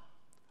gone.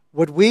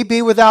 Would we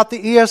be without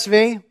the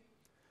ESV?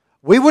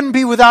 We wouldn't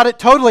be without it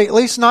totally, at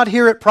least not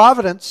here at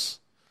Providence.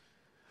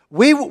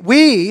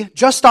 We,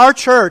 just our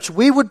church,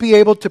 we would be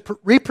able to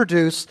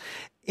reproduce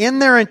in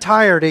their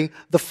entirety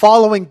the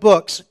following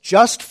books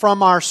just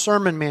from our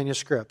sermon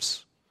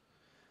manuscripts: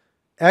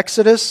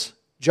 Exodus,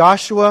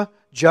 Joshua,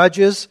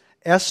 Judges,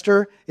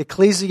 Esther,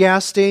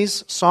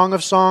 Ecclesiastes, Song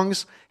of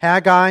Songs,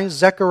 Haggai,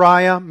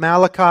 Zechariah,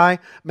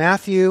 Malachi,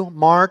 Matthew,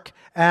 Mark,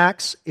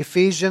 Acts,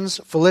 Ephesians,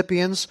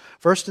 Philippians,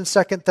 1st and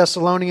 2nd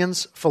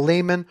Thessalonians,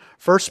 Philemon,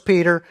 1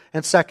 Peter,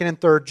 and 2nd and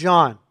 3rd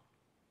John.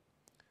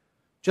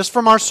 Just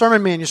from our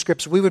sermon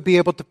manuscripts, we would be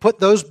able to put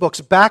those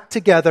books back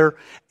together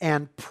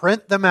and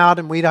print them out,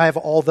 and we'd have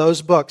all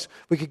those books.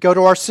 We could go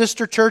to our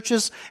sister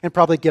churches and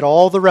probably get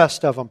all the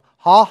rest of them.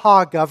 Ha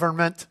ha,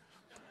 government.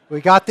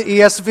 We got the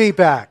ESV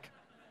back.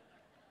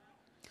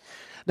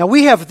 Now,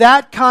 we have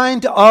that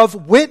kind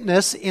of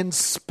witness in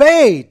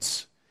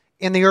spades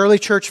in the early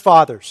church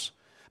fathers,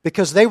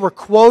 because they were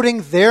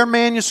quoting their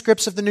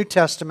manuscripts of the New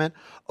Testament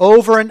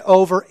over and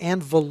over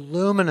and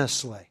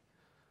voluminously.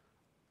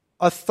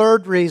 A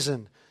third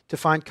reason to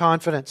find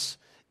confidence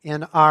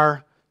in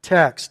our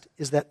text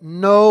is that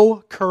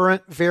no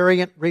current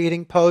variant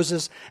reading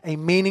poses a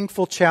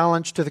meaningful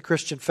challenge to the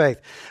Christian faith.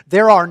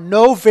 There are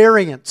no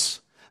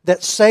variants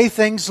that say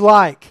things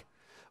like,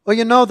 well,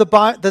 you know,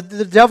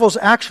 the devil's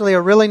actually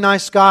a really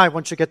nice guy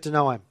once you get to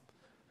know him.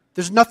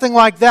 There's nothing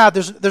like that.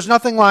 There's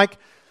nothing like,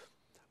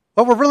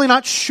 well, we're really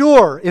not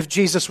sure if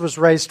Jesus was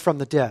raised from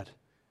the dead.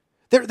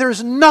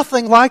 There's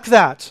nothing like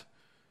that.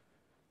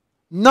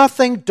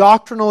 Nothing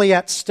doctrinally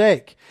at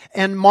stake.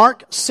 And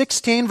Mark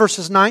 16,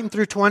 verses 9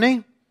 through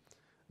 20,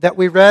 that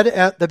we read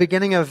at the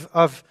beginning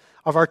of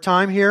our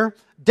time here,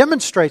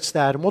 demonstrates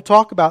that. And we'll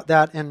talk about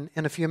that in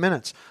a few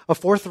minutes. A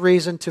fourth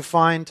reason to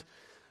find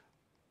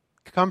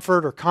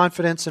comfort or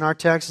confidence in our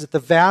text is that the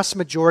vast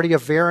majority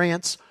of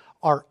variants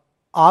are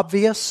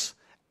obvious,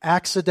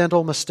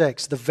 accidental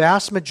mistakes. The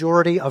vast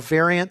majority of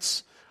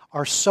variants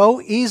are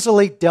so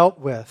easily dealt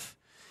with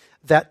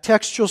that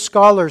textual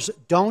scholars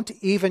don't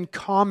even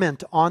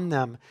comment on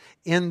them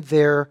in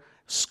their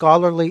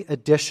scholarly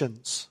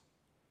editions.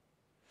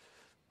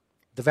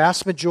 The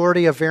vast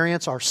majority of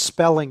variants are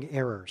spelling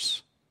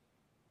errors.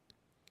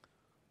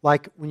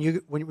 Like when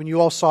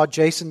you all saw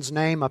Jason's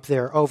name up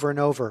there over and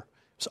over.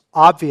 It's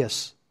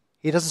obvious.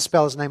 He doesn't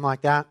spell his name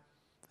like that.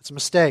 It's a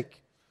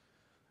mistake.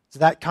 It's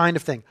that kind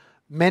of thing.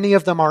 Many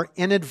of them are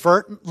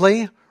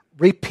inadvertently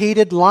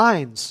repeated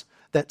lines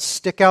that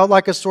stick out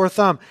like a sore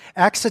thumb.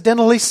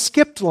 Accidentally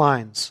skipped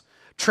lines.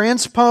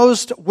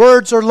 Transposed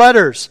words or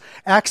letters.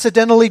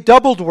 Accidentally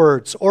doubled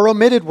words or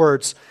omitted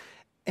words.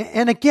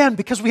 And again,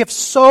 because we have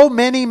so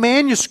many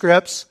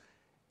manuscripts,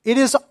 it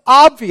is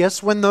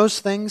obvious when those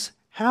things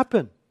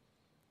happen.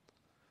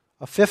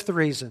 A fifth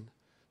reason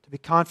to be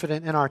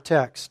confident in our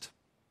text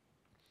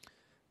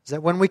is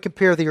that when we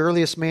compare the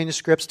earliest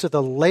manuscripts to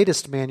the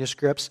latest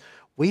manuscripts,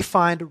 we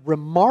find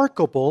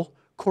remarkable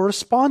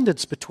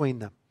correspondence between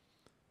them.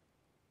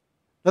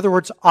 In other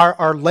words,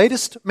 our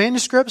latest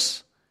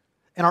manuscripts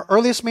and our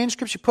earliest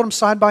manuscripts, you put them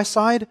side by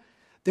side,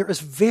 there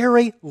is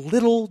very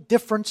little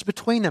difference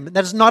between them. And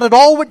that is not at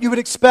all what you would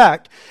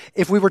expect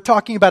if we were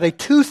talking about a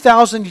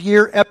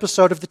 2,000-year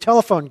episode of the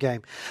telephone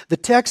game. The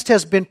text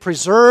has been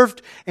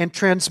preserved and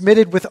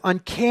transmitted with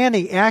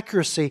uncanny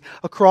accuracy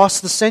across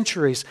the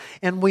centuries.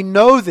 And we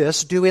know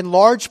this due in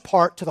large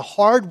part to the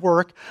hard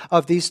work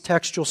of these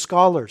textual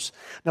scholars.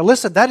 Now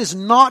listen, that is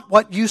not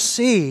what you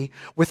see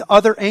with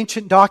other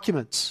ancient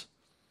documents.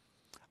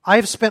 I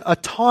have spent a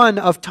ton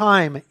of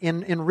time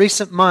in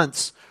recent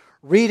months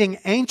reading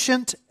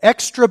ancient,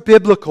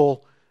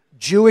 extra-biblical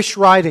Jewish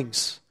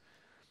writings.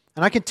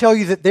 And I can tell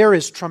you that there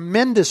is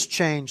tremendous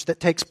change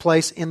that takes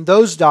place in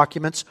those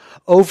documents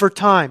over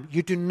time.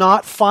 You do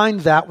not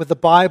find that with the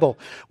Bible,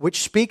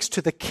 which speaks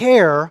to the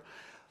care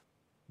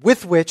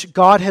with which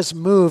God has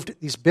moved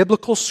these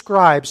biblical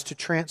scribes to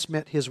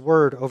transmit His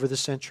Word over the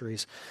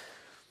centuries.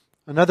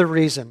 Another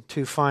reason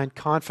to find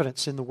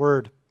confidence in the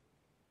Word.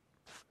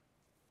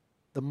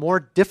 The more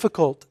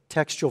difficult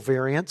textual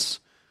variants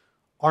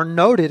are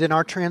noted in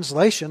our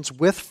translations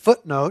with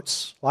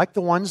footnotes, like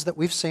the ones that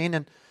we've seen,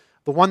 and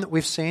the one that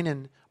we've seen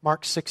in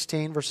Mark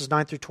 16, verses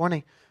 9 through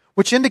 20,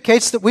 which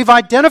indicates that we've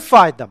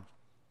identified them.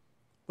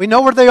 We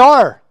know where they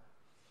are.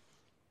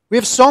 We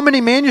have so many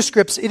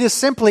manuscripts, it is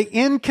simply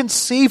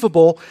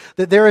inconceivable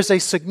that there is a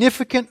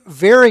significant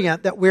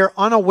variant that we're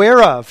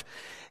unaware of.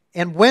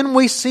 And when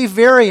we see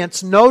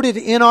variants noted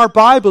in our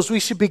Bibles, we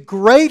should be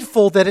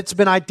grateful that it's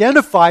been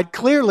identified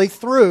clearly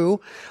through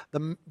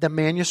the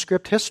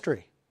manuscript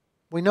history.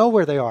 We know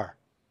where they are.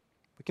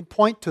 We can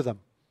point to them.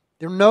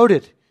 They're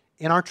noted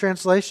in our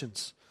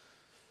translations.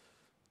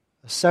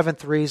 The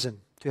seventh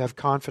reason to have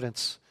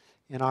confidence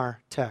in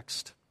our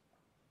text.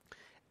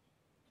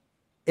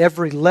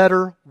 Every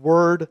letter,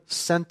 word,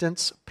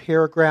 sentence,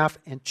 paragraph,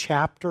 and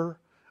chapter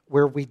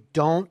where we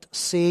don't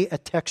see a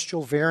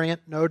textual variant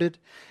noted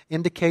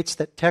indicates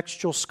that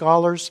textual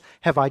scholars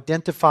have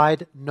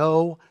identified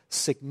no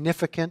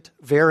significant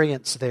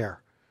variants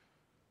there.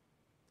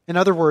 In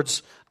other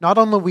words, not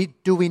only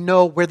do we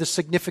know where the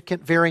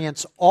significant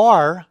variants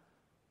are,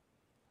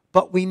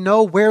 but we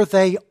know where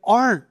they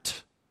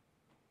aren't,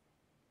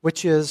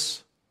 which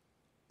is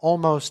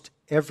almost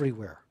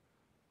everywhere.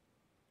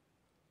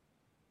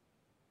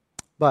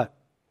 But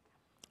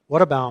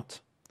what about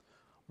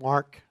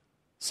Mark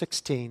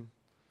 16,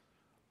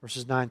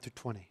 verses 9 through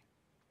 20? I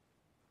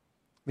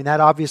mean,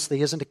 that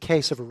obviously isn't a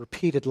case of a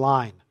repeated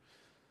line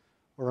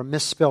or a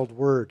misspelled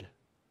word.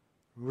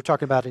 We're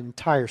talking about an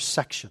entire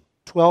section,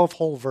 12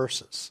 whole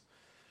verses.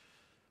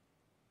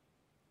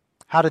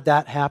 How did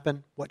that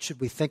happen? What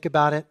should we think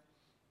about it?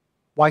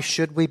 Why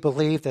should we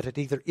believe that it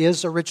either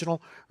is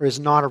original or is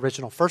not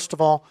original? First of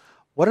all,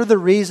 what are the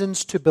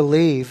reasons to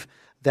believe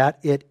that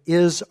it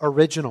is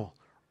original?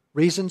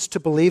 Reasons to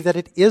believe that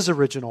it is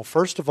original.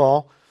 First of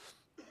all,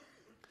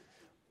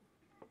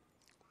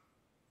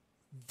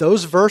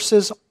 those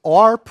verses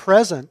are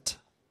present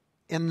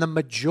in the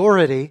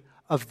majority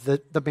of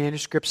the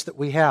manuscripts that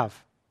we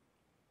have.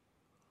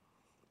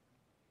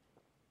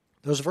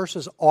 Those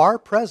verses are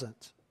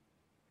present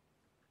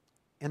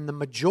in the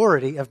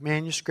majority of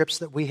manuscripts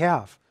that we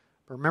have.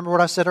 But remember what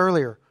I said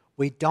earlier.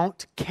 We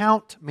don't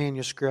count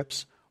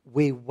manuscripts,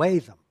 we weigh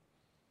them.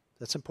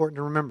 That's important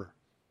to remember.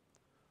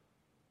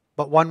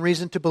 But one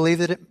reason to believe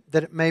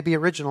that it may be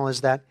original is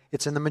that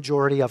it's in the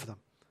majority of them.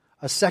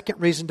 A second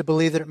reason to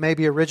believe that it may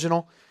be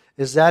original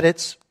is that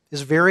it's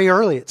very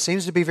early. It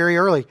seems to be very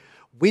early.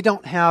 We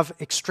don't have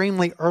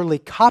extremely early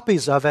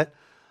copies of it,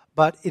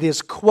 but it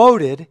is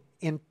quoted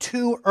in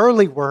 2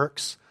 early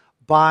works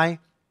by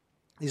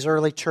these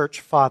early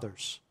church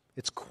fathers.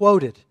 It's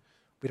quoted.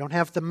 We don't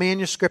have the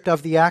manuscript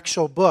of the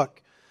actual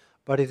book,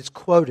 but it is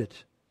quoted.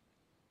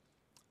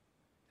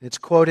 It's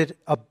quoted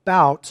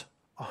about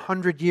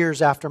 100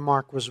 years after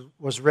Mark was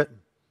written.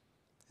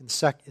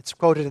 It's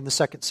quoted in the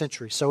 2nd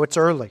century, so it's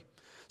early.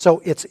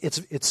 So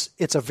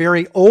it's a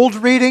very old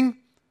reading,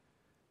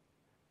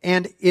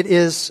 and it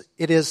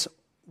is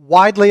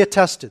widely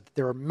attested.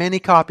 There are many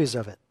copies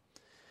of it.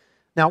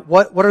 Now,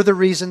 what are the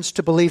reasons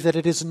to believe that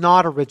it is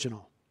not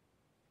original?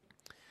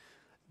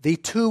 The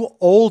 2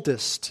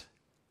 oldest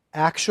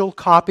actual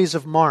copies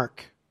of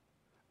Mark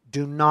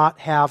do not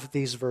have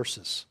these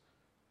verses,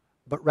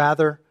 but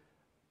rather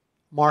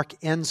Mark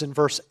ends in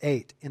verse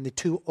 8. In the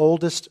 2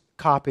 oldest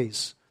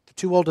copies, the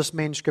 2 oldest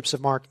manuscripts of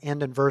Mark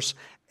end in verse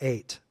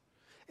 8.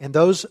 And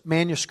those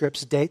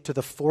manuscripts date to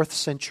the 4th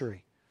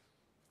century.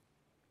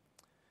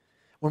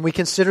 When we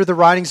consider the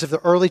writings of the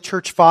early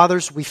church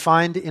fathers, we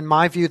find, in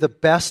my view, the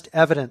best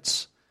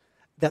evidence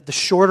that the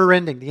shorter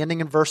ending, the ending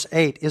in verse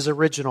 8, is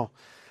original.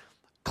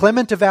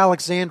 Clement of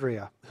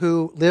Alexandria,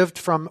 who lived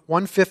from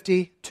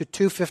 150 to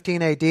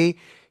 215 AD,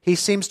 he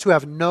seems to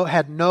have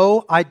had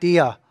no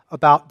idea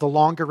about the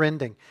longer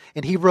ending.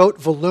 And he wrote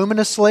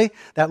voluminously.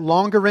 That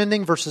longer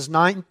ending, verses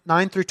 9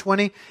 through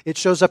 20, it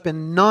shows up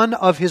in none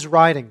of his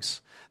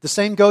writings. The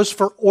same goes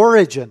for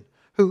Origen,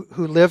 who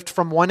lived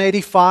from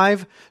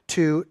 185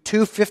 to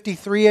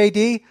 253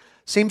 AD,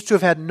 seems to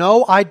have had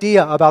no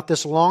idea about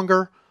this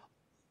longer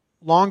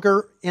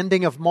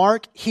ending of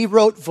Mark. He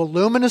wrote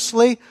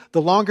voluminously.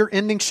 The longer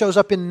ending shows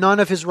up in none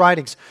of his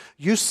writings.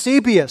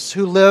 Eusebius,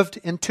 who lived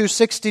in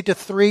 260 to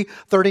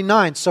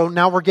 339, so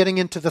now we're getting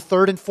into the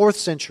 3rd and 4th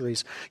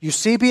centuries.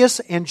 Eusebius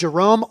and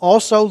Jerome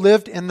also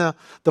lived in the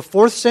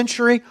 4th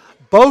century.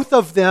 Both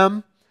of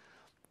them,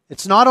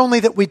 it's not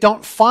only that we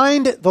don't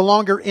find the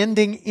longer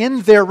ending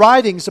in their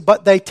writings,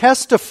 but they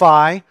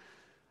testify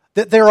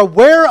that they're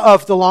aware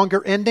of the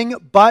longer ending,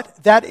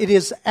 but that it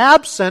is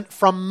absent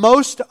from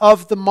most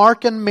of the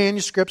Markan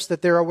manuscripts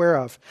that they're aware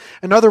of.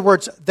 In other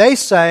words, they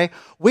say,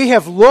 we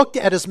have looked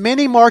at as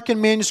many Markan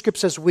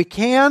manuscripts as we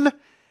can,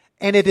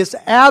 and it is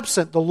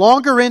absent. The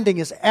longer ending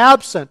is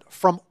absent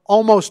from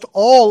almost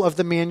all of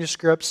the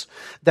manuscripts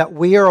that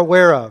we are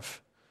aware of.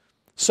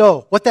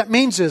 So, what that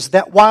means is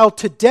that while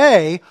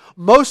today,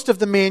 most of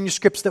the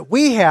manuscripts that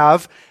we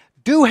have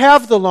do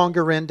have the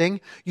longer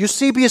ending,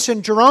 Eusebius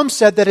and Jerome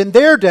said that in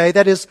their day,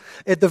 that is,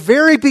 at the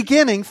very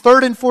beginning,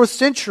 3rd and 4th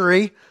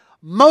century,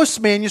 most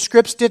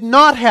manuscripts did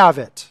not have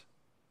it.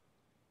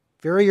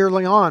 Very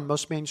early on,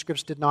 most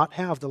manuscripts did not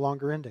have the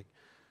longer ending,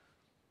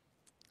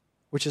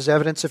 which is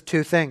evidence of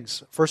 2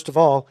 things. First of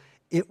all,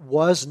 it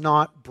was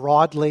not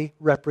broadly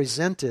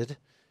represented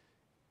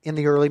in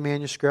the early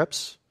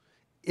manuscripts.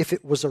 If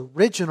it was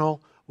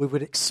original, we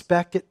would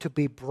expect it to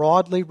be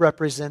broadly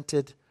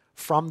represented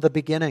from the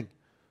beginning.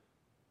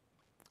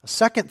 A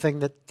second thing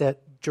that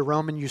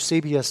Jerome and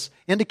Eusebius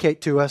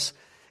indicate to us,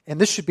 and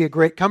this should be a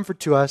great comfort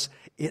to us,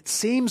 it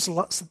seems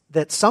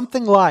that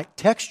something like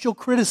textual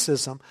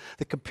criticism,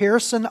 the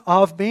comparison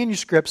of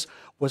manuscripts,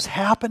 was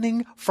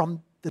happening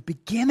from the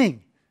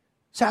beginning.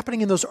 It's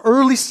happening in those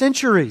early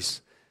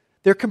centuries.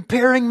 They're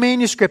comparing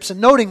manuscripts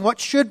and noting what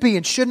should be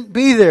and shouldn't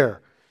be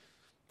there.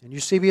 And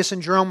Eusebius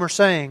and Jerome were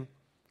saying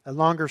that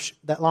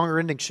longer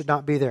ending should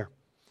not be there.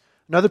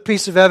 Another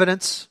piece of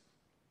evidence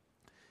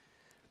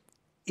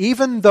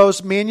even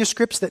those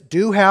manuscripts that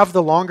do have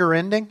the longer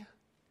ending,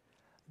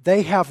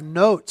 they have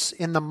notes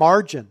in the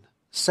margin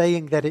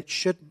saying that it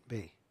shouldn't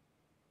be.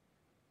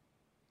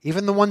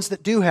 Even the ones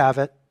that do have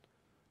it,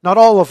 not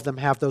all of them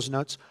have those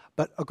notes,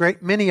 but a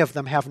great many of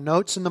them have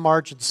notes in the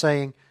margin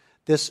saying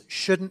this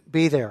shouldn't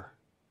be there.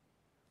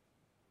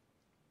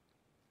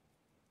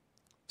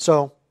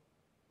 So,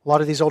 a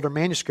lot of these older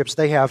manuscripts,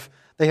 they have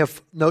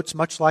notes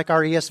much like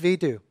our ESV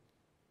do.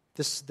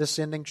 This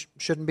ending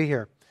shouldn't be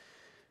here.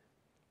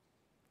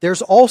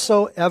 There's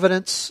also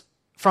evidence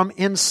from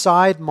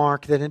inside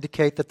Mark that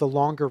indicate that the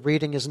longer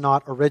reading is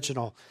not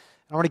original.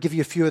 I want to give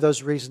you a few of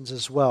those reasons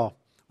as well.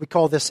 We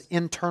call this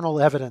internal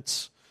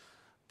evidence.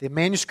 The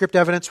manuscript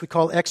evidence we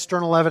call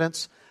external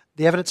evidence.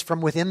 The evidence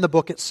from within the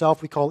book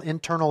itself we call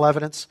internal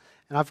evidence.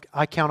 And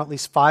I count at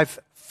least 5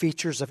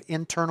 features of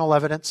internal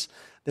evidence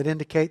that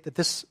indicate that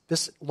this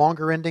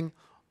longer ending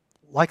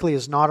likely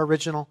is not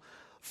original.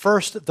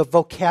 First, the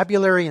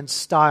vocabulary and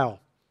style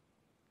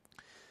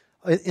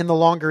in the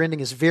longer ending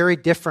is very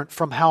different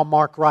from how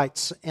Mark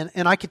writes.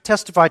 And I could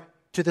testify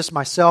to this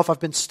myself. I've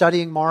been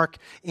studying Mark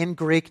in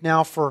Greek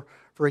now for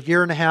a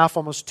year and a half,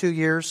 almost 2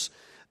 years.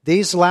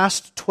 These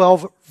last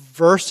 12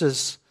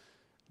 verses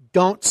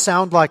don't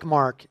sound like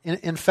Mark.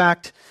 In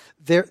fact,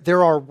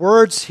 there are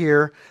words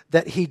here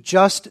that he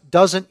just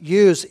doesn't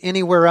use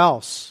anywhere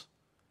else.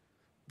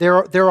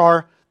 There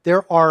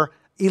are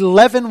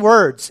 11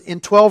 words in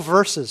 12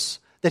 verses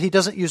that he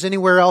doesn't use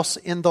anywhere else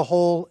in the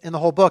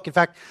whole book. In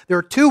fact, there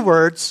are 2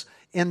 words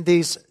in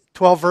these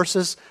 12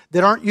 verses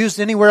that aren't used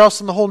anywhere else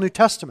in the whole New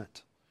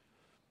Testament.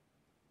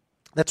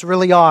 That's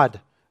really odd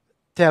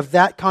to have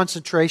that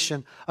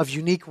concentration of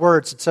unique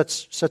words in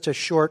such a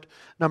short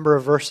number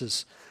of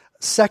verses.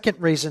 Second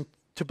reason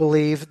to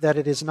believe that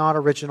it is not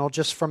original,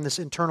 just from this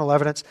internal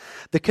evidence,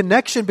 the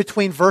connection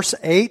between verse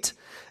 8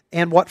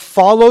 and what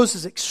follows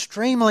is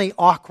extremely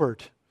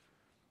awkward.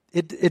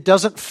 It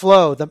doesn't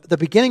flow. The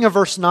beginning of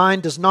verse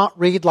 9 does not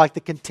read like the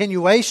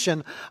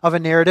continuation of a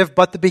narrative,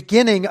 but the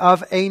beginning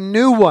of a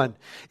new one.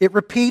 It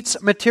repeats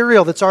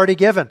material that's already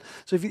given.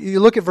 So if you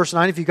look at verse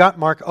 9, if you got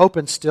Mark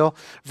open still,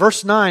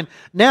 verse 9,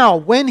 now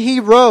when he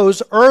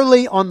rose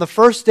early on the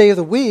first day of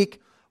the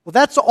week, well,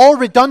 that's all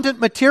redundant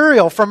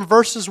material from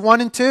verses 1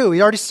 and 2.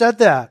 He already said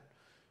that.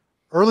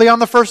 Early on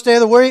the first day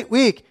of the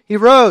week, he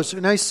rose.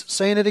 And he's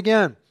saying it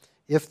again,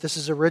 if this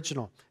is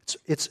original.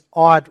 It's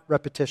odd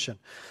repetition.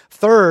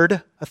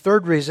 A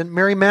third reason,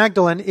 Mary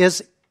Magdalene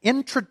is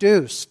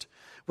introduced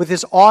with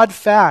this odd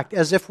fact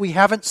as if we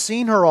haven't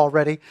seen her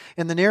already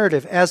in the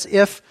narrative, as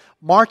if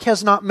Mark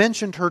has not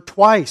mentioned her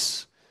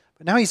twice.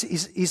 But now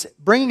he's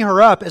bringing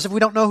her up as if we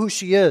don't know who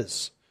she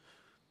is.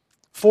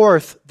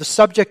 Fourth, the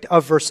subject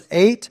of verse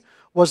 8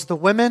 was the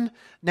women.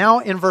 Now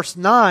in verse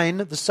 9,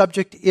 the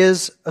subject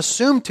is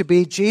assumed to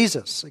be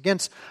Jesus. Again,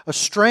 a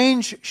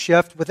strange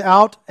shift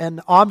without an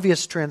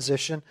obvious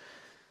transition.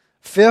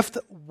 Fifth,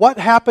 what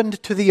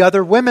happened to the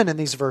other women in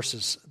these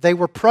verses? They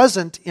were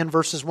present in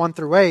verses 1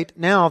 through 8.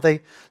 Now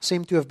they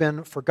seem to have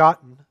been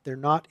forgotten. They're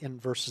not in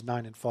verses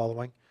 9 and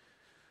following.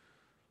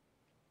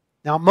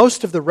 Now,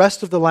 most of the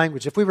rest of the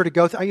language, if we were to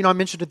go through, I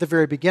mentioned at the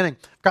very beginning,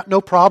 I've got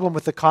no problem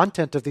with the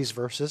content of these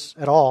verses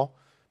at all.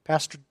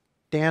 Pastor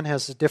Dan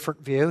has a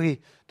different view. He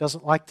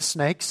doesn't like the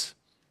snakes.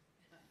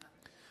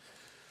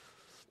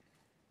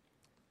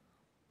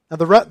 Now,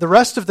 the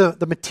rest of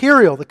the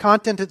material, the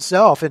content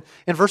itself, in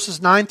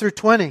verses 9 through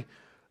 20,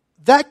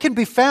 that can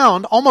be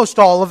found, almost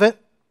all of it,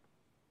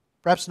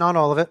 perhaps not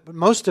all of it, but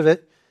most of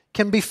it,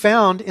 can be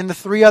found in the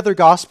 3 other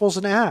Gospels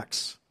and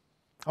Acts.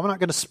 I'm not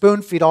going to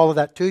spoon feed all of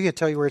that to you and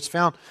tell you where it's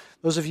found.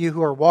 Those of you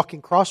who are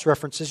walking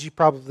cross-references, you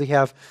probably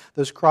have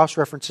those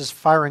cross-references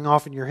firing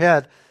off in your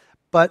head.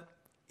 But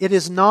it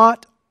is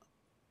not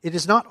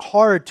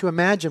hard to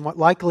imagine what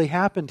likely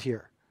happened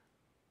here.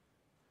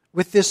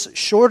 With this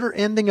shorter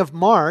ending of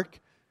Mark,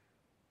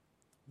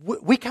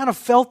 we kind of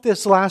felt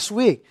this last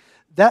week.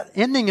 That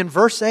ending in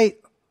verse 8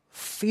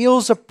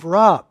 feels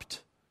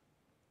abrupt.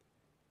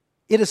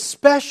 It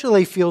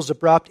especially feels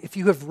abrupt if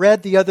you have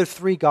read the other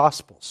 3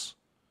 Gospels.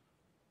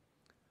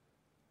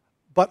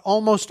 But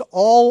almost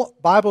all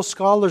Bible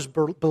scholars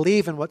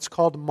believe in what's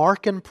called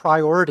Markan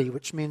priority,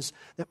 which means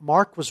that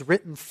Mark was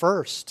written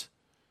first.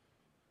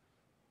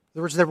 In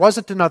other words, there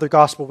wasn't another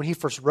gospel when he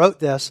first wrote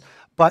this,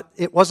 but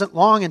it wasn't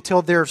long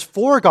until there's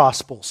 4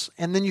 Gospels.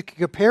 And then you can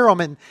compare them,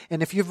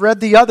 and if you've read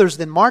the others,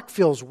 then Mark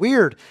feels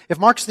weird. If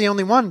Mark's the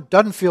only one, it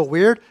doesn't feel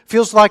weird. It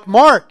feels like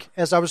Mark,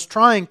 as I was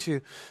trying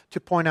to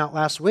point out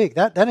last week.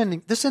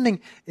 This ending,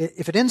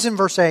 if it ends in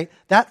verse 8,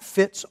 that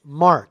fits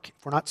Mark.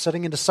 If we're not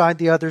setting it aside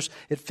the others,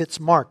 it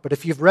fits Mark. But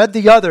if you've read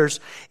the others,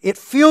 it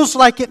feels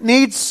like it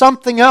needs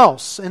something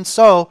else. And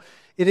so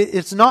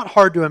it's not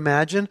hard to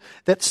imagine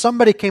that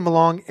somebody came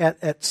along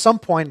at some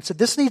point and said,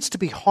 this needs to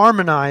be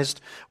harmonized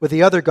with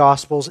the other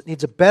Gospels. It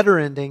needs a better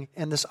ending.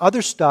 And this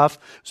other stuff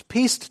was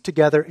pieced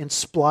together and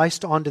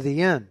spliced onto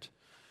the end.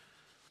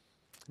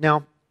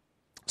 Now,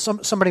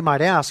 somebody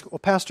might ask, well,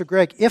 Pastor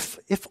Greg, if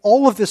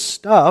all of this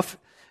stuff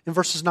in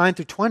verses 9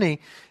 through 20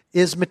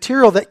 is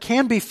material that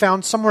can be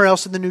found somewhere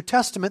else in the New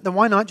Testament, then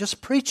why not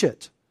just preach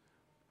it?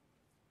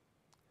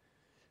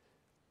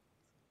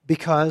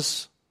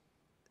 Because,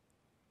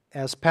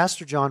 as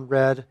Pastor John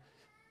read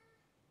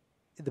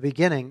in the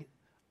beginning,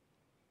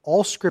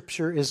 all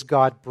Scripture is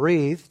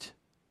God-breathed,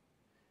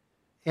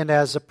 and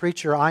as a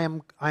preacher, I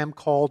am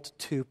called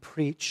to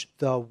preach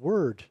the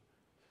Word.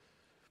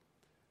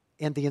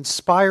 And the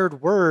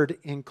inspired Word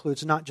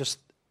includes not just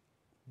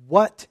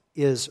what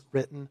is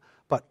written,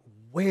 but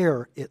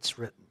where it's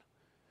written.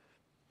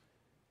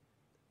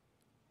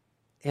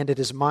 And it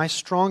is my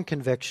strong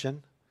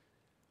conviction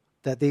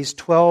that these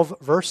 12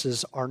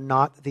 verses are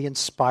not the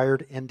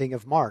inspired ending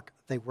of Mark.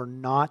 They were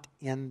not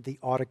in the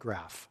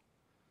autograph.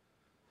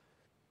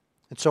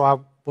 And so I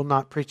will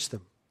not preach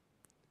them.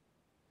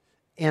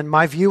 And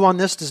my view on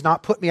this does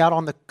not put me out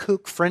on the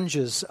kook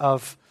fringes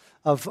of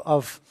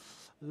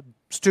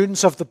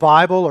students of the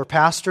Bible or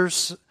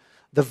pastors.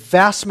 The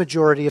vast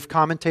majority of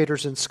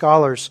commentators and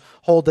scholars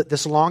hold that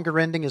this longer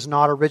ending is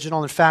not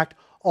original. In fact,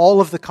 all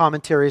of the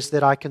commentaries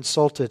that I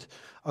consulted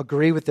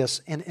agree with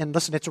this. And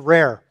listen, it's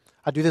rare.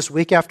 I do this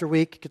week after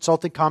week,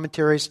 consulting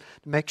commentaries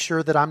to make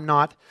sure that I'm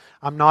not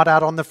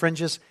out on the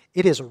fringes.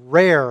 It is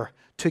rare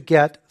to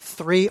get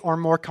 3 or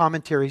more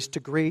commentaries to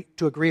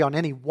agree on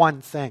any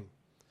one thing.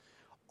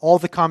 All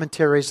the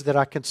commentaries that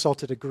I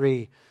consulted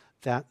agree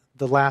that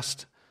the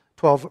last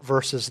 12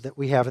 verses that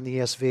we have in the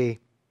ESV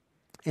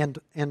and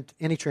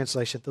any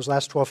translation, those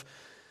last 12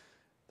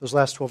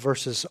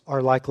 verses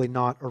are likely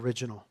not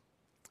original.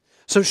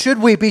 So should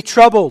we be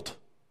troubled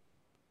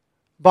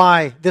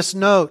by this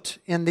note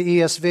in the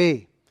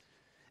ESV?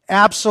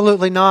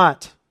 Absolutely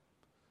not.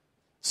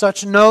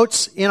 Such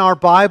notes in our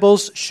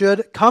Bibles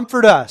should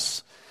comfort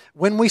us.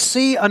 When we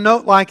see a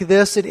note like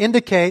this, it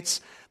indicates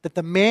that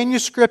the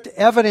manuscript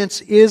evidence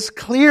is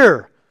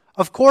clear.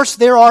 Of course,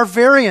 there are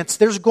variants.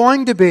 There's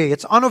going to be.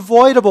 It's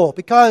unavoidable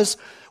because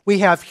we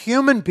have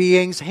human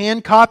beings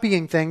hand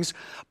copying things,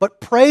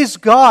 but praise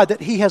God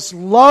that He has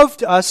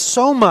loved us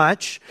so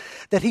much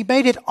that He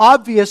made it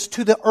obvious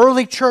to the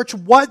early church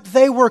what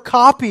they were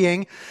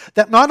copying,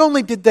 that not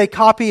only did they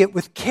copy it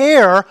with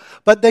care,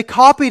 but they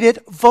copied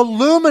it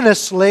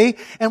voluminously,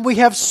 and we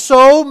have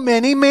so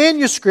many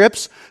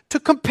manuscripts to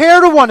compare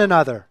to one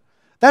another.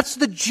 That's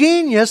the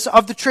genius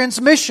of the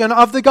transmission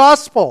of the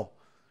gospel.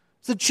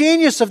 It's the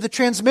genius of the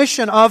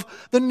transmission of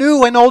the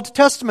New and Old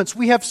Testaments.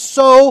 We have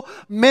so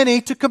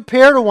many to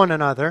compare to one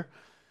another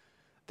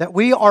that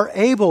we are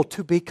able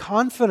to be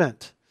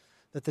confident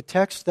that the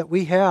text that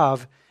we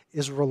have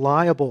is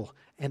reliable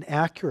and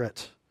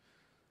accurate.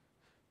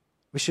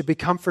 We should be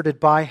comforted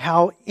by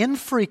how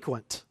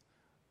infrequent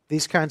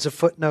these kinds of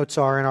footnotes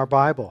are in our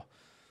Bible.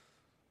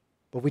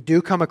 But we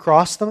do come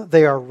across them.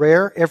 They are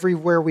rare.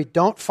 Everywhere we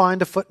don't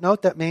find a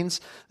footnote, that means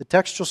the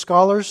textual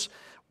scholars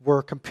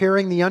were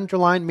comparing the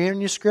underlying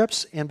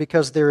manuscripts, and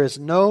because there is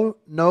no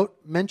note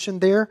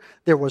mentioned there,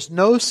 there was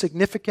no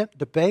significant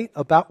debate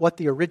about what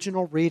the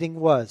original reading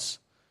was.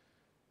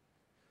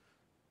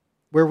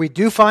 Where we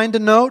do find a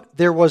note,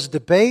 there was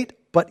debate,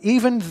 but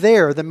even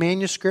there, the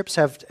manuscripts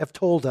have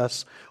told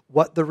us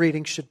what the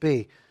reading should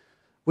be.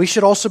 We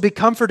should also be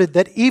comforted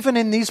that even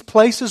in these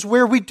places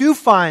where we do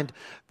find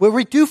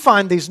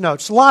these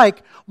notes,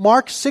 like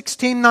Mark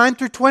 16, 9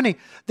 through 20,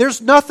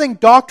 there's nothing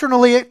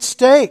doctrinally at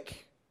stake.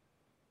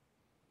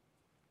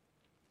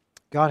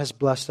 God has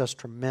blessed us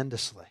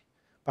tremendously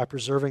by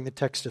preserving the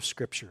text of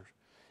Scripture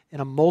in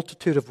a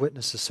multitude of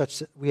witnesses, such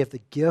that we have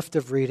the gift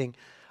of reading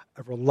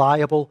a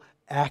reliable,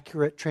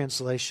 accurate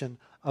translation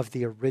of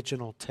the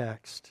original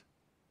text.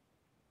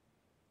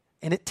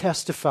 And it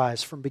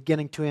testifies from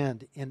beginning to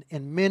end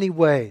in many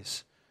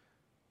ways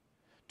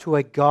to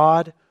a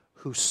God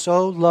who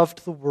so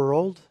loved the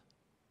world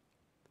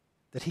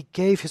that He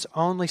gave His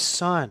only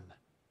Son,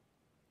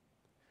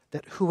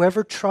 that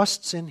whoever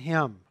trusts in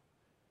Him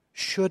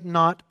should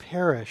not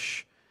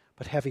perish,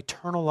 but have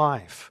eternal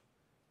life.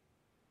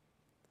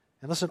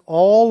 And listen,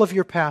 all of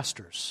your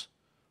pastors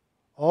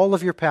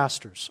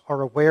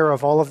are aware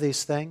of all of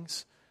these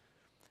things,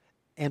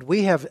 and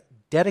we have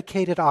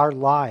dedicated our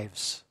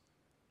lives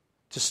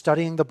to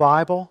studying the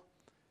Bible,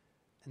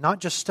 not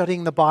just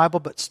studying the Bible,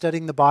 but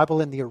studying the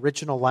Bible in the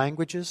original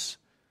languages,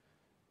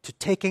 to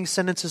taking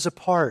sentences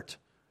apart,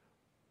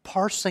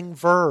 parsing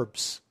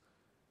verbs,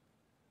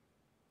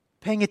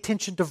 paying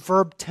attention to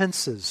verb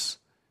tenses.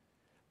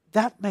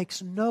 That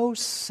makes no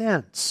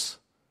sense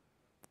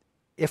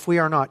if we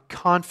are not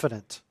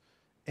confident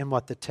in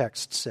what the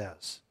text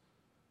says.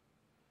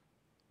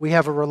 We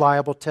have a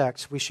reliable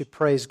text. We should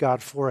praise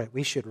God for it.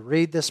 We should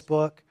read this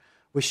book.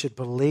 We should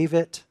believe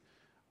it.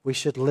 We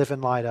should live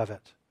in light of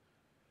it.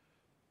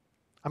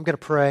 I'm going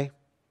to pray.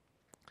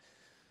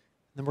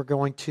 Then we're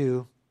going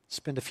to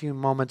spend a few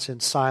moments in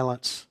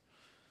silence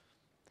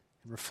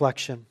and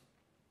reflection,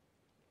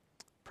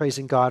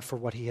 praising God for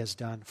what He has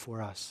done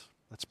for us.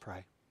 Let's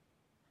pray.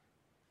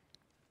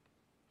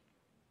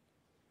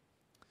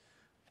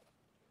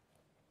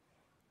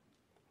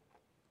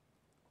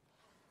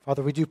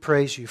 Father, we do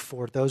praise You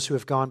for those who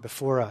have gone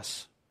before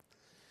us,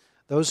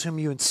 those whom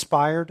You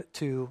inspired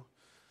to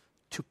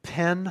to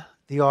pen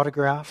the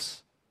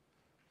autographs,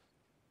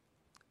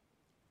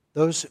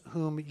 those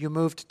whom you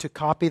moved to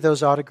copy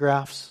those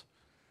autographs,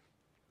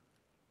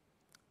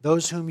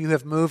 those whom you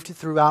have moved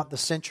throughout the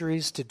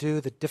centuries to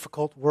do the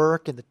difficult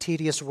work and the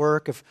tedious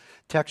work of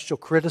textual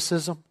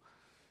criticism,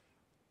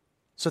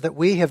 so that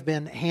we have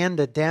been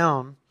handed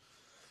down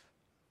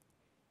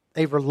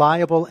a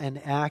reliable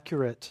and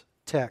accurate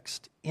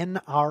text in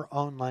our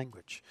own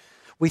language.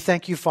 We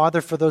thank you,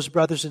 Father, for those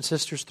brothers and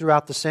sisters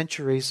throughout the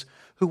centuries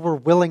who were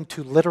willing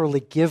to literally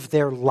give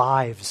their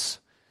lives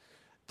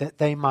that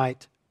they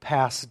might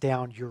pass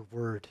down your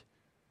word.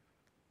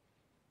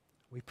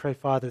 We pray,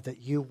 Father, that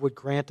you would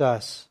grant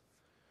us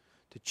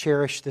to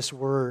cherish this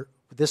word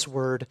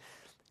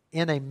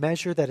in a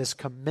measure that is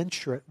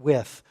commensurate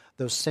with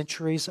those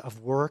centuries of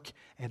work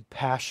and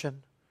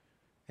passion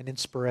and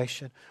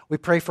inspiration. We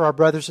pray for our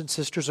brothers and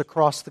sisters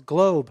across the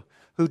globe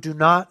who do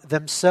not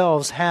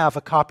themselves have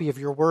a copy of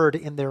your word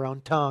in their own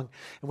tongue.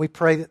 And we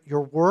pray that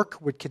your work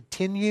would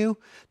continue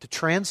to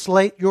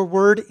translate your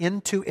word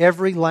into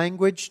every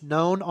language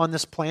known on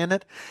this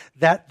planet,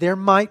 that there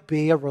might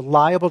be a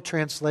reliable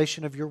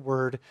translation of your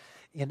word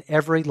in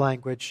every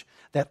language,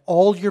 that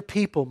all your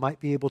people might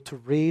be able to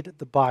read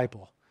the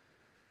Bible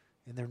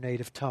in their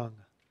native tongue,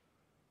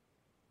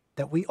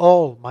 that we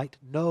all might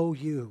know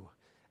you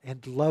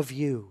and love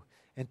you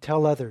and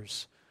tell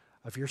others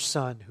of your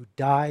Son who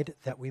died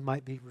that we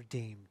might be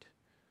redeemed.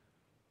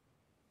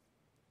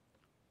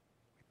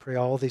 We pray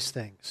all these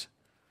things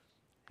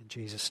in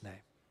Jesus' name.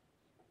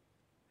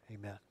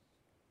 Amen.